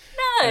No,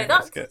 Yeah,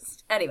 that's good.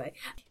 anyway.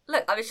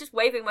 Look, I was just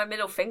waving my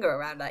middle finger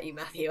around at you,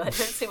 Matthew. I don't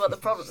see what the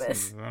problem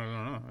is. I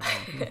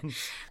don't know.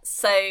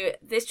 So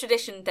this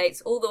tradition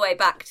dates all the way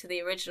back to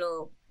the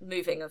original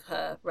moving of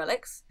her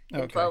relics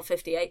in Okay.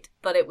 1258,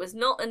 but it was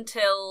not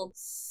until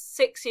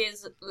 6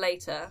 years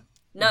later.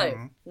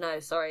 No,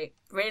 sorry,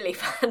 really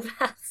bad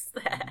maths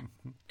there.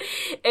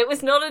 It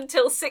was not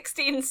until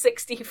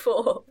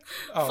 1664,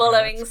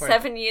 following that's quite-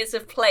 7 years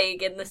of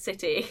plague in the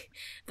city,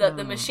 that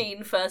the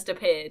machine first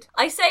appeared.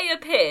 I say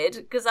appeared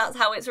because that's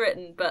how it's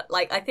written, but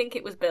like I think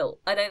it was built.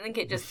 I don't think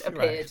it just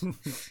appeared.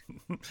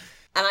 Right.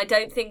 And I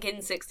don't think in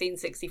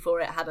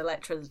 1664 it had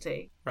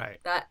electricity. Right.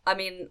 That I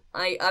mean,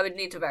 I would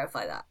need to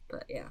verify that,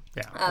 but yeah.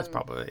 Yeah, that's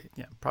probably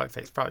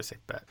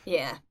safe bet.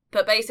 Yeah.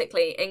 But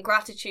basically, in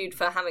gratitude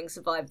for having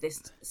survived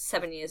this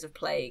 7 years of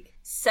plague,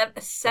 a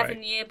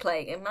 7-year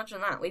plague, imagine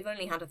that. We've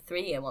only had a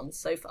 3-year one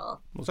so far.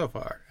 Well, so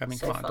far. I mean,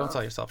 So come on, far. don't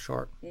sell yourself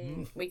short.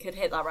 We could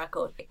hit that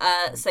record.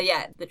 So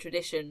yeah, the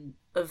tradition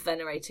of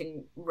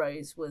venerating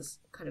Rose was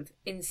kind of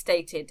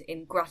instated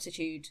in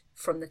gratitude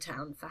from the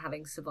town for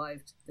having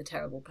survived the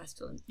terrible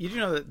pestilence. You do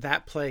know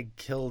that plague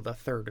killed a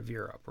third of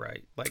Europe,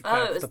 right? Like Oh,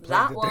 that's it was the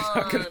plague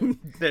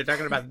that they're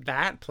talking about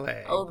that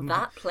plague. Oh,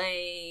 that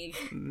plague.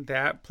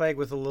 That plague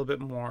was a little bit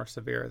more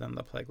severe than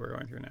the plague we're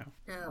going through now.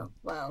 Oh,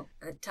 well,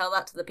 tell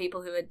that to the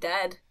people who are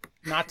dead.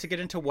 Not to get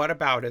into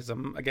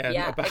whataboutism again.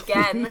 Yeah, about...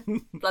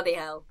 again. Bloody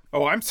hell.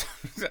 Oh, I'm so...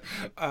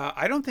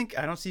 I don't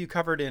see you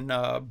covered in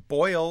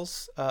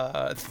boils.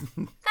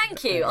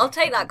 Thank you. I'll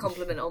take that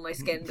compliment on my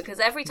skin because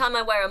every time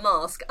I wear a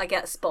mask, I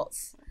get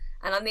spots.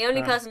 And I'm the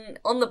only person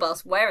on the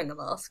bus wearing a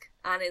mask.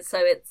 And it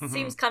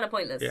seems kind of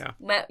pointless. Yeah.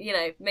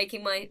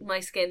 Making my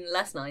skin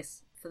less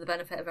nice for the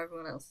benefit of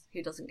everyone else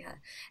who doesn't care.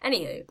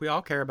 Anywho. We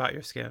all care about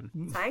your skin.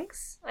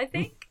 Thanks, I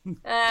think.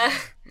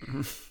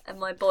 And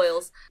my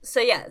boils. So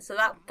yeah,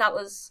 that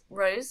was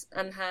Rose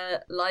and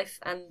her life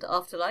and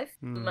afterlife.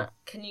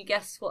 Can you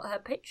guess what her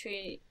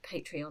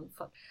Patreon?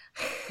 Fuck.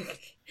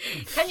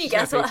 Can you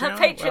guess what her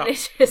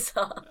patronages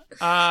are?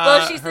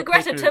 Well, she's the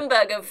Greta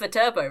Thunberg of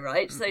Viterbo,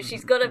 right? So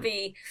she's got to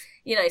be,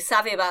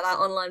 savvy about that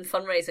online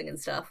fundraising and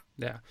stuff.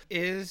 Yeah.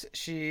 Is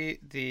she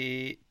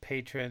the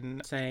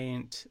patron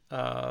saint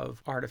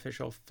of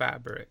artificial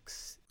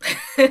fabrics?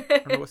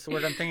 Or what's the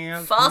word I'm thinking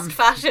of? Fast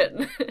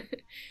fashion.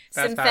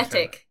 Fast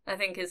Synthetic, fashion. I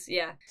think is,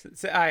 yeah.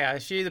 Yeah.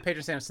 Is she the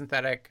patron saint of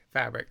synthetic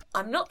fabric?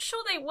 I'm not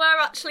sure they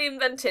were actually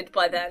invented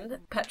by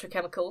then,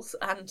 petrochemicals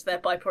and their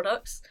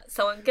byproducts.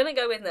 So I'm going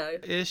to go with no.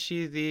 Is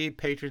she the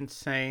patron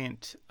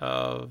saint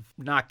of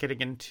not getting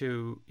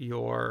into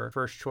your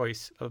first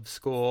choice of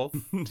school?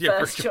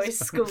 First choice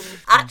school.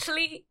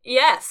 Actually,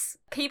 yes.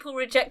 People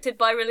rejected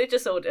by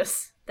religious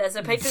orders. There's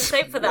a patron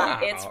saint for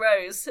that. Wow. It's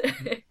Rose.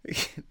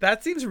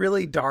 That seems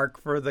really dark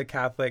for the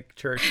Catholic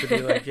Church to be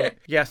like,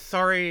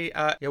 sorry,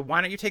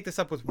 why don't you take this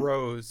up with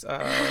Rose?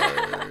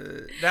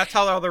 That's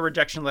how all the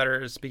rejection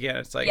letters begin.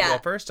 It's like, well,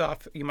 first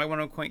off, you might want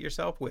to acquaint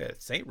yourself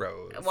with Saint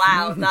Rose.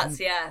 Wow, that's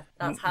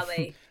how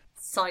they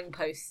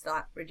signpost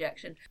that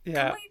rejection.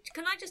 Yeah.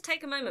 Can I just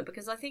take a moment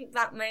because I think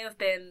that may have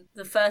been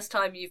the first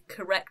time you've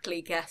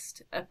correctly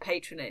guessed a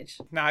patronage.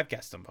 No, I've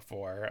guessed them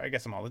before. I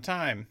guess them all the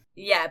time.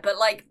 Yeah, but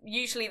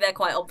usually they're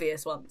quite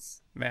obvious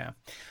ones. Yeah.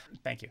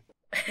 Thank you.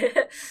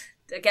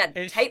 Again,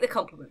 take the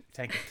compliment.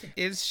 Thank you.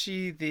 Is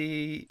she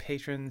the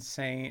patron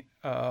saint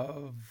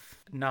of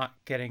not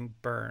getting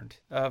burned?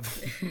 Of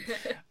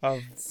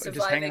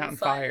just hanging out in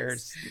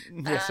fires?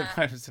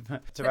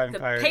 Surviving the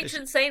fires.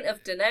 Patron saint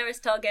of Daenerys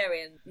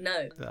Targaryen?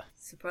 No.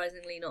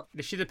 Surprisingly not.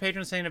 Is she the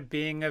patron saint of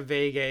being a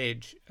vague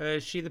age?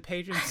 Is she the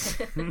patron?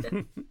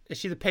 Is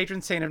she the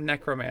patron saint of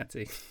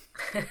necromancy?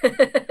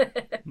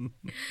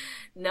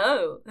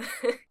 No.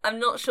 I'm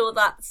not sure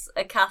that's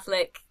a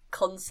Catholic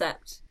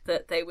concept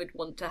that they would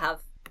want to have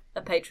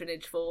a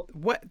patronage for.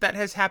 What? That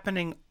has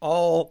happening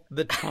all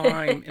the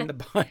time in the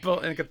Bible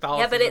and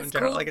Catholicism. Yeah, but it's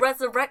called like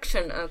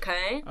resurrection,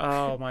 okay?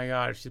 Oh my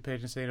God, she's the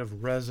patron saint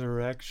of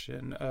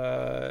resurrection.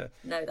 No,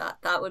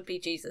 that would be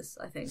Jesus,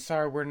 I think.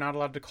 Sorry, we're not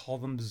allowed to call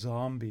them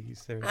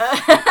zombies. There's...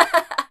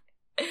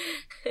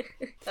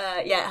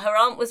 Yeah, her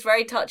aunt was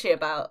very touchy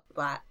about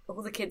that.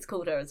 All the kids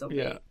called her a zombie.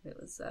 Yeah. It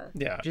was.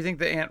 Yeah. Do you think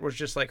the aunt was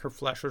just like her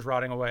flesh was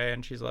rotting away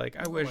and she's like,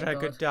 I wish I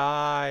could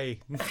die?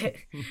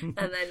 And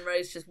then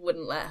Rose just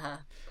wouldn't let her.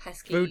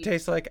 Pesky. Food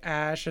tastes like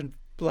ash and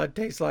blood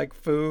tastes like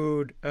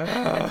food.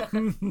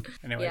 Anyway.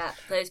 Yeah,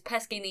 those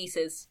pesky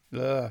nieces.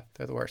 Ugh,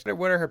 they're the worst.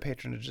 What are her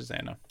patronages,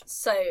 Anna?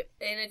 So,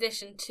 in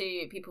addition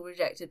to people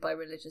rejected by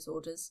religious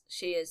orders,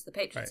 she is the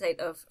patron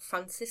saint of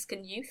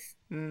Franciscan youth.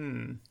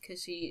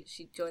 Because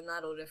she joined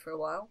that order for a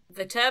while.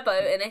 Viterbo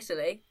in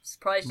Italy.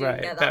 Surprised you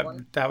didn't get that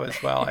one. That was,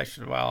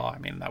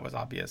 that was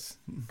obvious.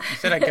 You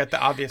said I'd get the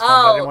obvious one, but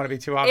I didn't want to be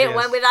too obvious. It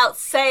went without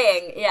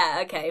saying.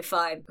 Yeah, okay,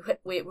 fine.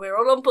 We're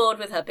all on board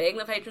with her being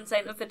the patron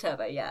saint of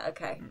Viterbo. Yeah,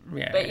 okay.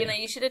 Yeah, but,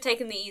 you should have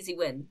taken the easy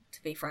win,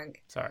 to be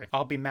frank. Sorry.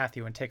 I'll be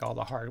Matthew and take all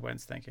the hard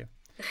wins, thank you.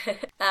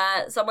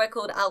 Somewhere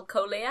called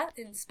Alcolia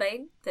in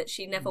Spain, that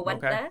she never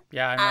went there.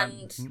 Yeah,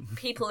 and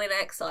people in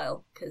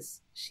exile,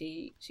 because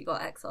she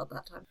got exiled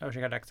that time. Oh, she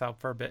got exiled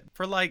for a bit.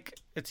 For like,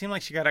 it seemed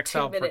like she got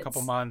exiled for a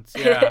couple months.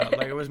 Yeah,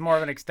 like it was more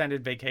of an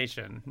extended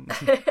vacation.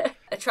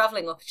 A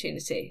travelling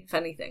opportunity, if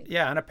anything.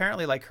 Yeah, and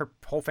apparently like her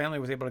whole family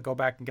was able to go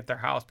back and get their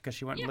house because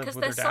she went and lived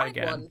with her dad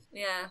again. One.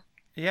 Yeah.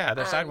 Yeah,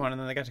 their side one, and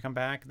then they got to come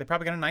back. They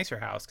probably got a nicer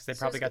house because they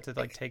probably got to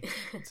like take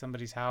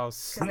somebody's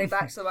house. Because they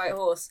backed the right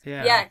horse.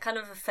 Yeah, kind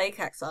of a fake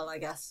exile, I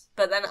guess.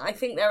 But then I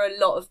think there are a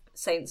lot of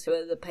saints who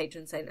are the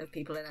patron saint of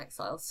people in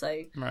exile, so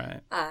right.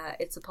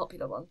 It's a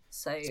popular one.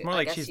 So it's more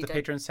like she's the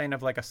patron saint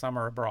of like a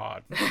summer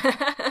abroad.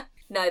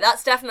 No,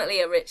 that's definitely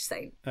a rich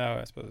saint. Oh,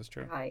 I suppose it's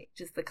true. Right,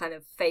 just the kind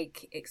of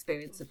fake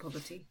experience of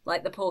poverty,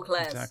 like the poor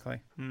Clares.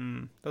 Exactly.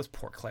 Those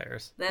poor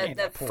Clares.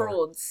 They're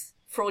frauds.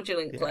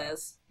 Fraudulent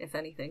Clares, if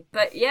anything.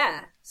 But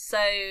yeah, so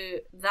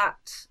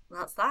that's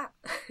that.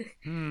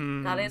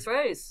 That is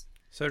Rose.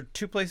 So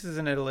 2 places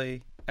in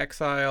Italy,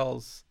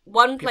 exiles.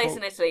 1 place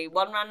in Italy,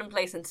 1 random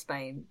place in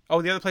Spain.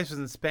 Oh, the other place was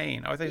in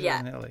Spain. Oh, I thought it was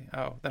in Italy.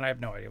 Oh, then I have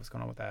no idea what's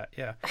going on with that.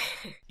 Yeah.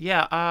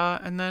 Yeah,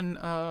 and then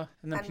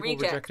people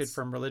rejected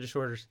from religious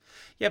orders.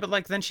 Yeah, but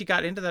like then she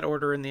got into that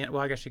order in the end.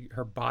 Well, I guess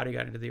her body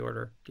got into the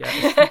order.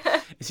 Yeah.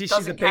 She's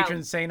the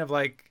patron saint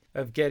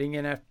of getting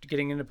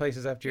into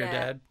places after you're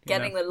dead.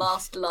 Getting the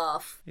last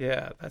laugh.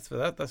 Yeah, that's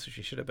what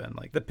she should have been,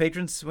 like the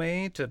patron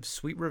saint of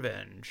sweet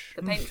revenge.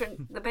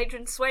 The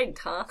patron saint,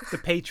 huh? The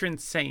patron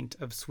saint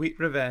of sweet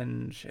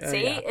revenge.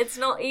 See, it's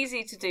not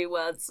easy to do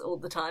words all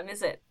the time,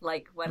 is it?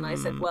 Like when I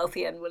said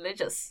wealthy and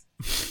religious.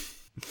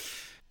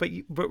 But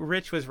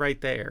rich was right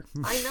there.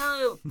 I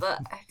know,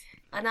 but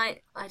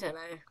I don't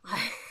know.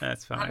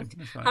 That's fine.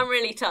 I'm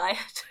really tired.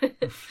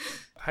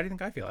 How do you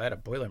think I feel? I had a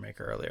Boilermaker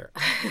earlier.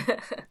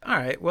 All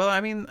right. Well, I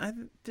mean, I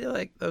feel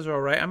like those are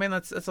all right. I mean,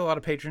 that's a lot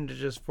of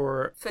patronages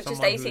for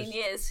just 18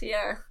 years.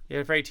 Yeah.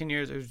 Yeah, for 18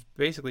 years, it was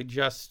basically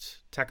just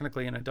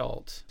technically an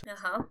adult.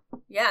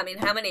 Yeah, I mean,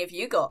 how many have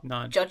you got?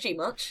 None. Judgy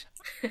much?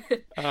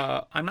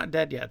 I'm not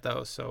dead yet,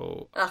 though,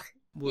 so.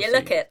 We'll you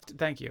look it.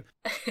 Thank you.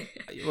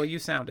 Well, you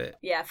sound it.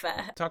 Yeah,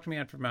 fair. Talk to me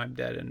after I'm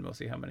dead, and we'll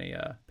see how many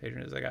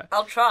patrons I got.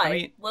 I'll try. I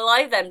mean, will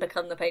I then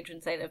become the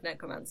patron saint of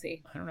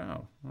necromancy? I don't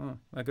know. Oh,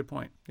 a good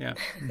point. Yeah.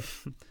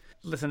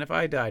 Listen, if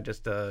I die,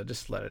 just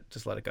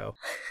let it go.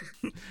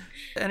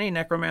 Any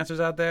necromancers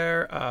out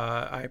there?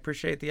 I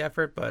appreciate the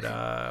effort,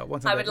 but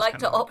once I would like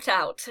to opt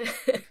out.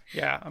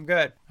 Yeah, I'm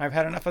good. I've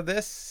had enough of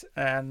this,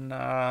 and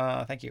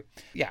thank you.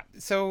 Yeah.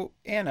 So,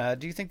 Anna,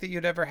 do you think that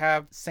you'd ever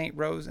have Saint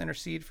Rose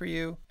intercede for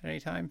you at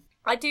any time?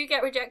 I do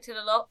get rejected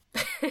a lot.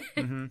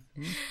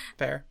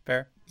 Fair.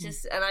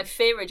 And I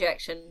fear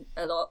rejection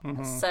a lot.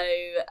 So,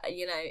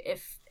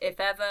 if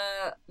ever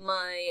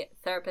my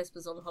therapist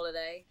was on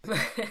holiday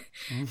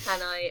and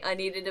I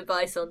needed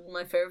advice on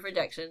my fear of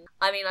rejection,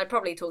 I mean, I'd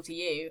probably talk to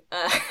you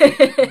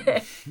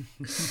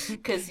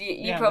because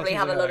you probably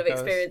have a lot of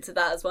experience with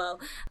that as well.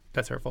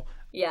 That's hurtful.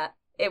 Yeah.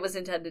 It was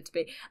intended to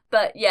be,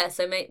 but yeah.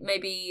 So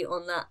maybe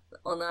on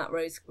that,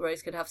 Rose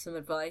could have some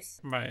advice.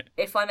 Right.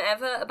 If I'm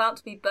ever about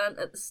to be burnt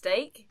at the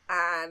stake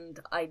and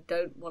I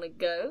don't want to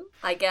go,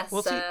 I guess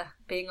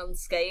being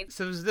unscathed.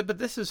 But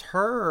this is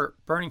her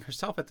burning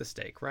herself at the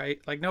stake, right?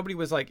 Like nobody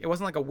was like, it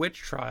wasn't like a witch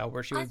trial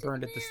where she was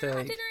burned at the stake.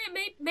 I don't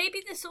know.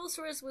 Maybe the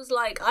sorceress was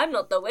like, I'm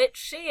not the witch,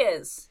 she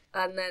is.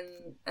 And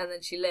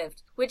then she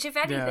lived. Which, if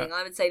anything,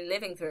 I would say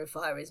living through a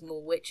fire is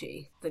more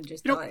witchy than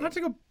just dying. Not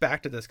to go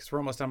back to this because we're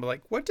almost done, but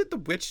like, what did the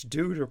witch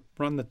do to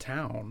run the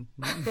town?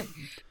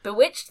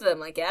 Bewitched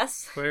them, I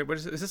guess. Wait, what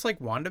is this like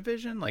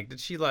WandaVision? Like, did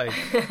she like,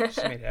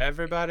 she made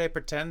everybody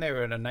pretend they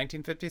were in a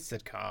 1950s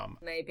sitcom?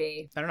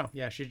 Maybe. I don't know.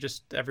 Yeah,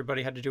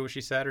 everybody had to do what she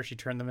said or she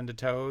turned them into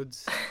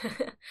toads.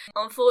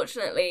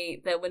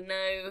 Unfortunately, there were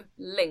no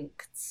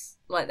links.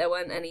 Like, there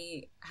weren't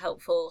any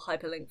helpful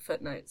hyperlink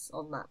footnotes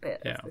on that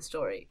bit of the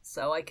story,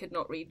 so I could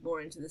not read more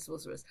into the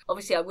sorceress.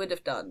 Obviously, I would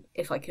have done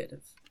if I could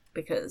have,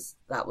 because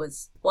that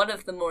was one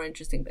of the more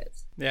interesting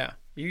bits. Yeah.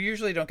 You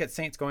usually don't get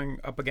saints going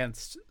up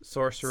against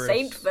sorcerers.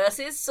 Saint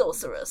versus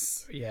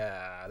sorceress.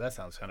 Yeah, that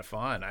sounds kind of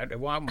fun. I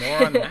want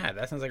more on that.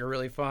 That sounds like a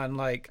really fun,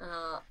 like...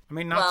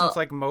 since,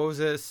 like,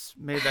 Moses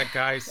made that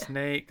guy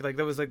snake. Like,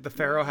 there was, like, the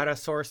Pharaoh had a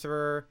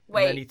sorcerer.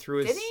 Wait, and then he threw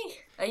his... did he?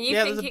 Are you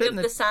thinking of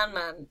the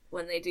Sandman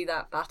when they do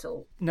that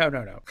battle? No.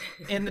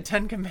 In the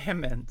Ten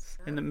Commandments,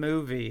 in the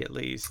movie at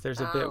least,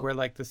 there's a bit where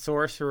like the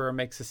sorcerer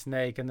makes a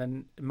snake and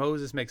then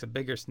Moses makes a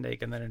bigger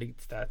snake and then it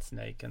eats that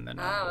snake and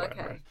then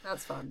okay,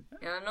 that's fun.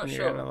 Yeah, I'm not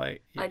sure.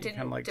 I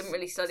didn't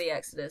really study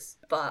Exodus,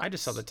 but I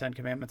just saw the Ten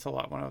Commandments a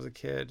lot when I was a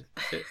kid.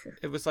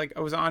 It was like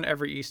I was on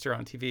every Easter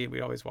on TV and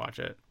we'd always watch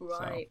it.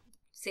 Right. So.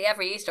 See,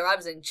 every Easter I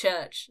was in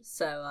church,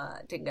 so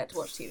didn't get to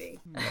watch TV.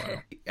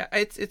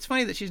 It's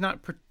funny that she's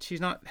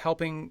not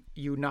helping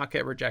you not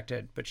get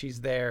rejected, but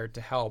she's there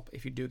to help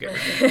if you do get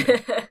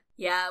rejected.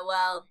 Yeah,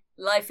 well,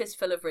 life is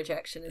full of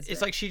rejection, isn't it?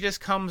 It's like she just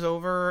comes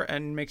over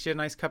and makes you a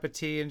nice cup of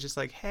tea and just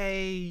like,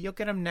 hey, you'll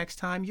get them next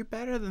time. You're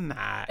better than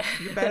that.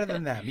 You're better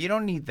than them. You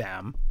don't need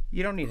them.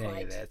 You don't need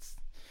any of this.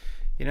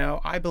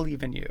 I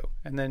believe in you.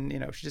 And then,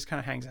 she just kind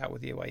of hangs out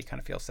with you while you kind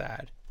of feel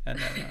sad. And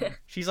then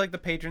she's like the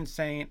patron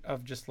saint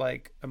of just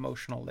like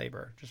emotional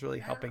labor, just really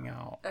helping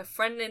out. A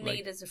friend in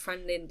need is a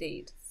friend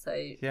indeed. So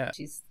yeah,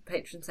 she's the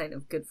patron saint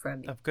of good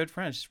friends. Of good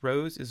friends.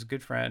 Rose is a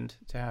good friend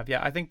to have.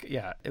 Yeah, I think,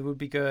 it would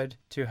be good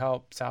to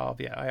help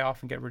Salve. Yeah, I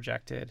often get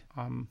rejected.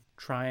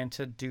 Trying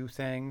to do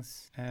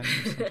things, and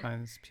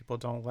sometimes people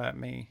don't let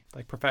me,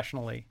 like,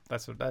 professionally.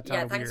 That's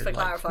thanks weird, for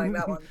clarifying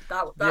that one.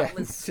 That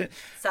was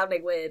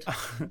sounding weird.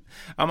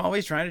 I'm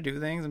always trying to do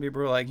things, and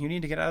people are like, "You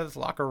need to get out of this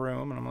locker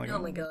room," and I'm like, "Oh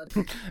my god."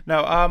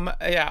 No,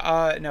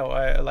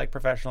 like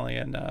professionally,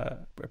 and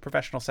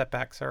professional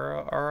setbacks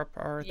are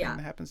a thing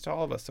that happens to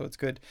all of us. So it's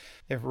good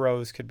if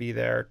Rose could be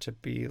there to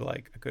be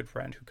like a good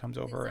friend who comes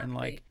over and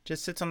like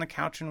just sits on the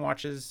couch and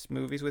watches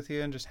movies with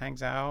you and just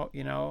hangs out,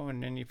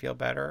 and then you feel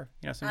better.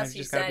 Sometimes as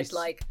you said,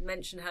 like,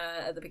 mention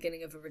her at the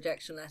beginning of a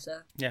rejection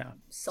letter. Yeah.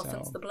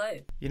 Softens the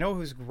blow. You know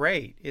who's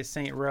great is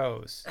St.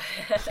 Rose.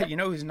 You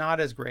know who's not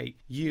as great?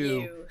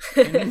 You.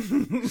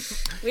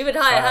 We would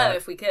hire her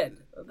if we could.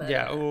 But,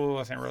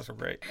 St. Rose were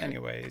great.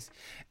 Anyways,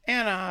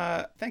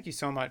 Anna, thank you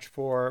so much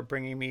for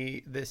bringing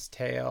me this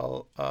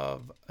tale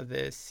of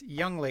this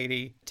young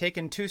lady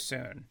taken too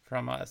soon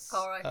from us.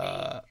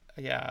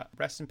 R.I.P.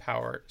 Rest in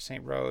power,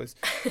 St. Rose.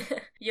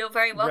 You're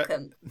very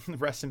welcome.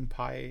 Rest in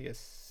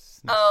pious.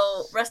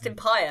 Oh, rest in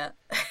pyre.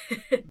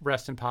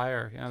 Rest in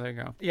pyre. Yeah, there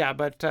you go. Yeah,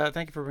 but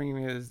thank you for bringing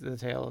me the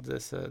tale of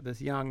this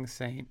young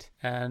saint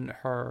and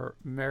her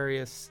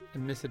various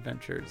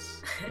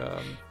misadventures.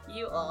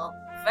 You are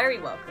very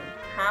welcome.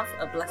 Have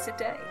a blessed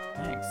day.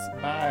 Thanks.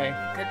 Bye.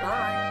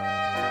 Goodbye.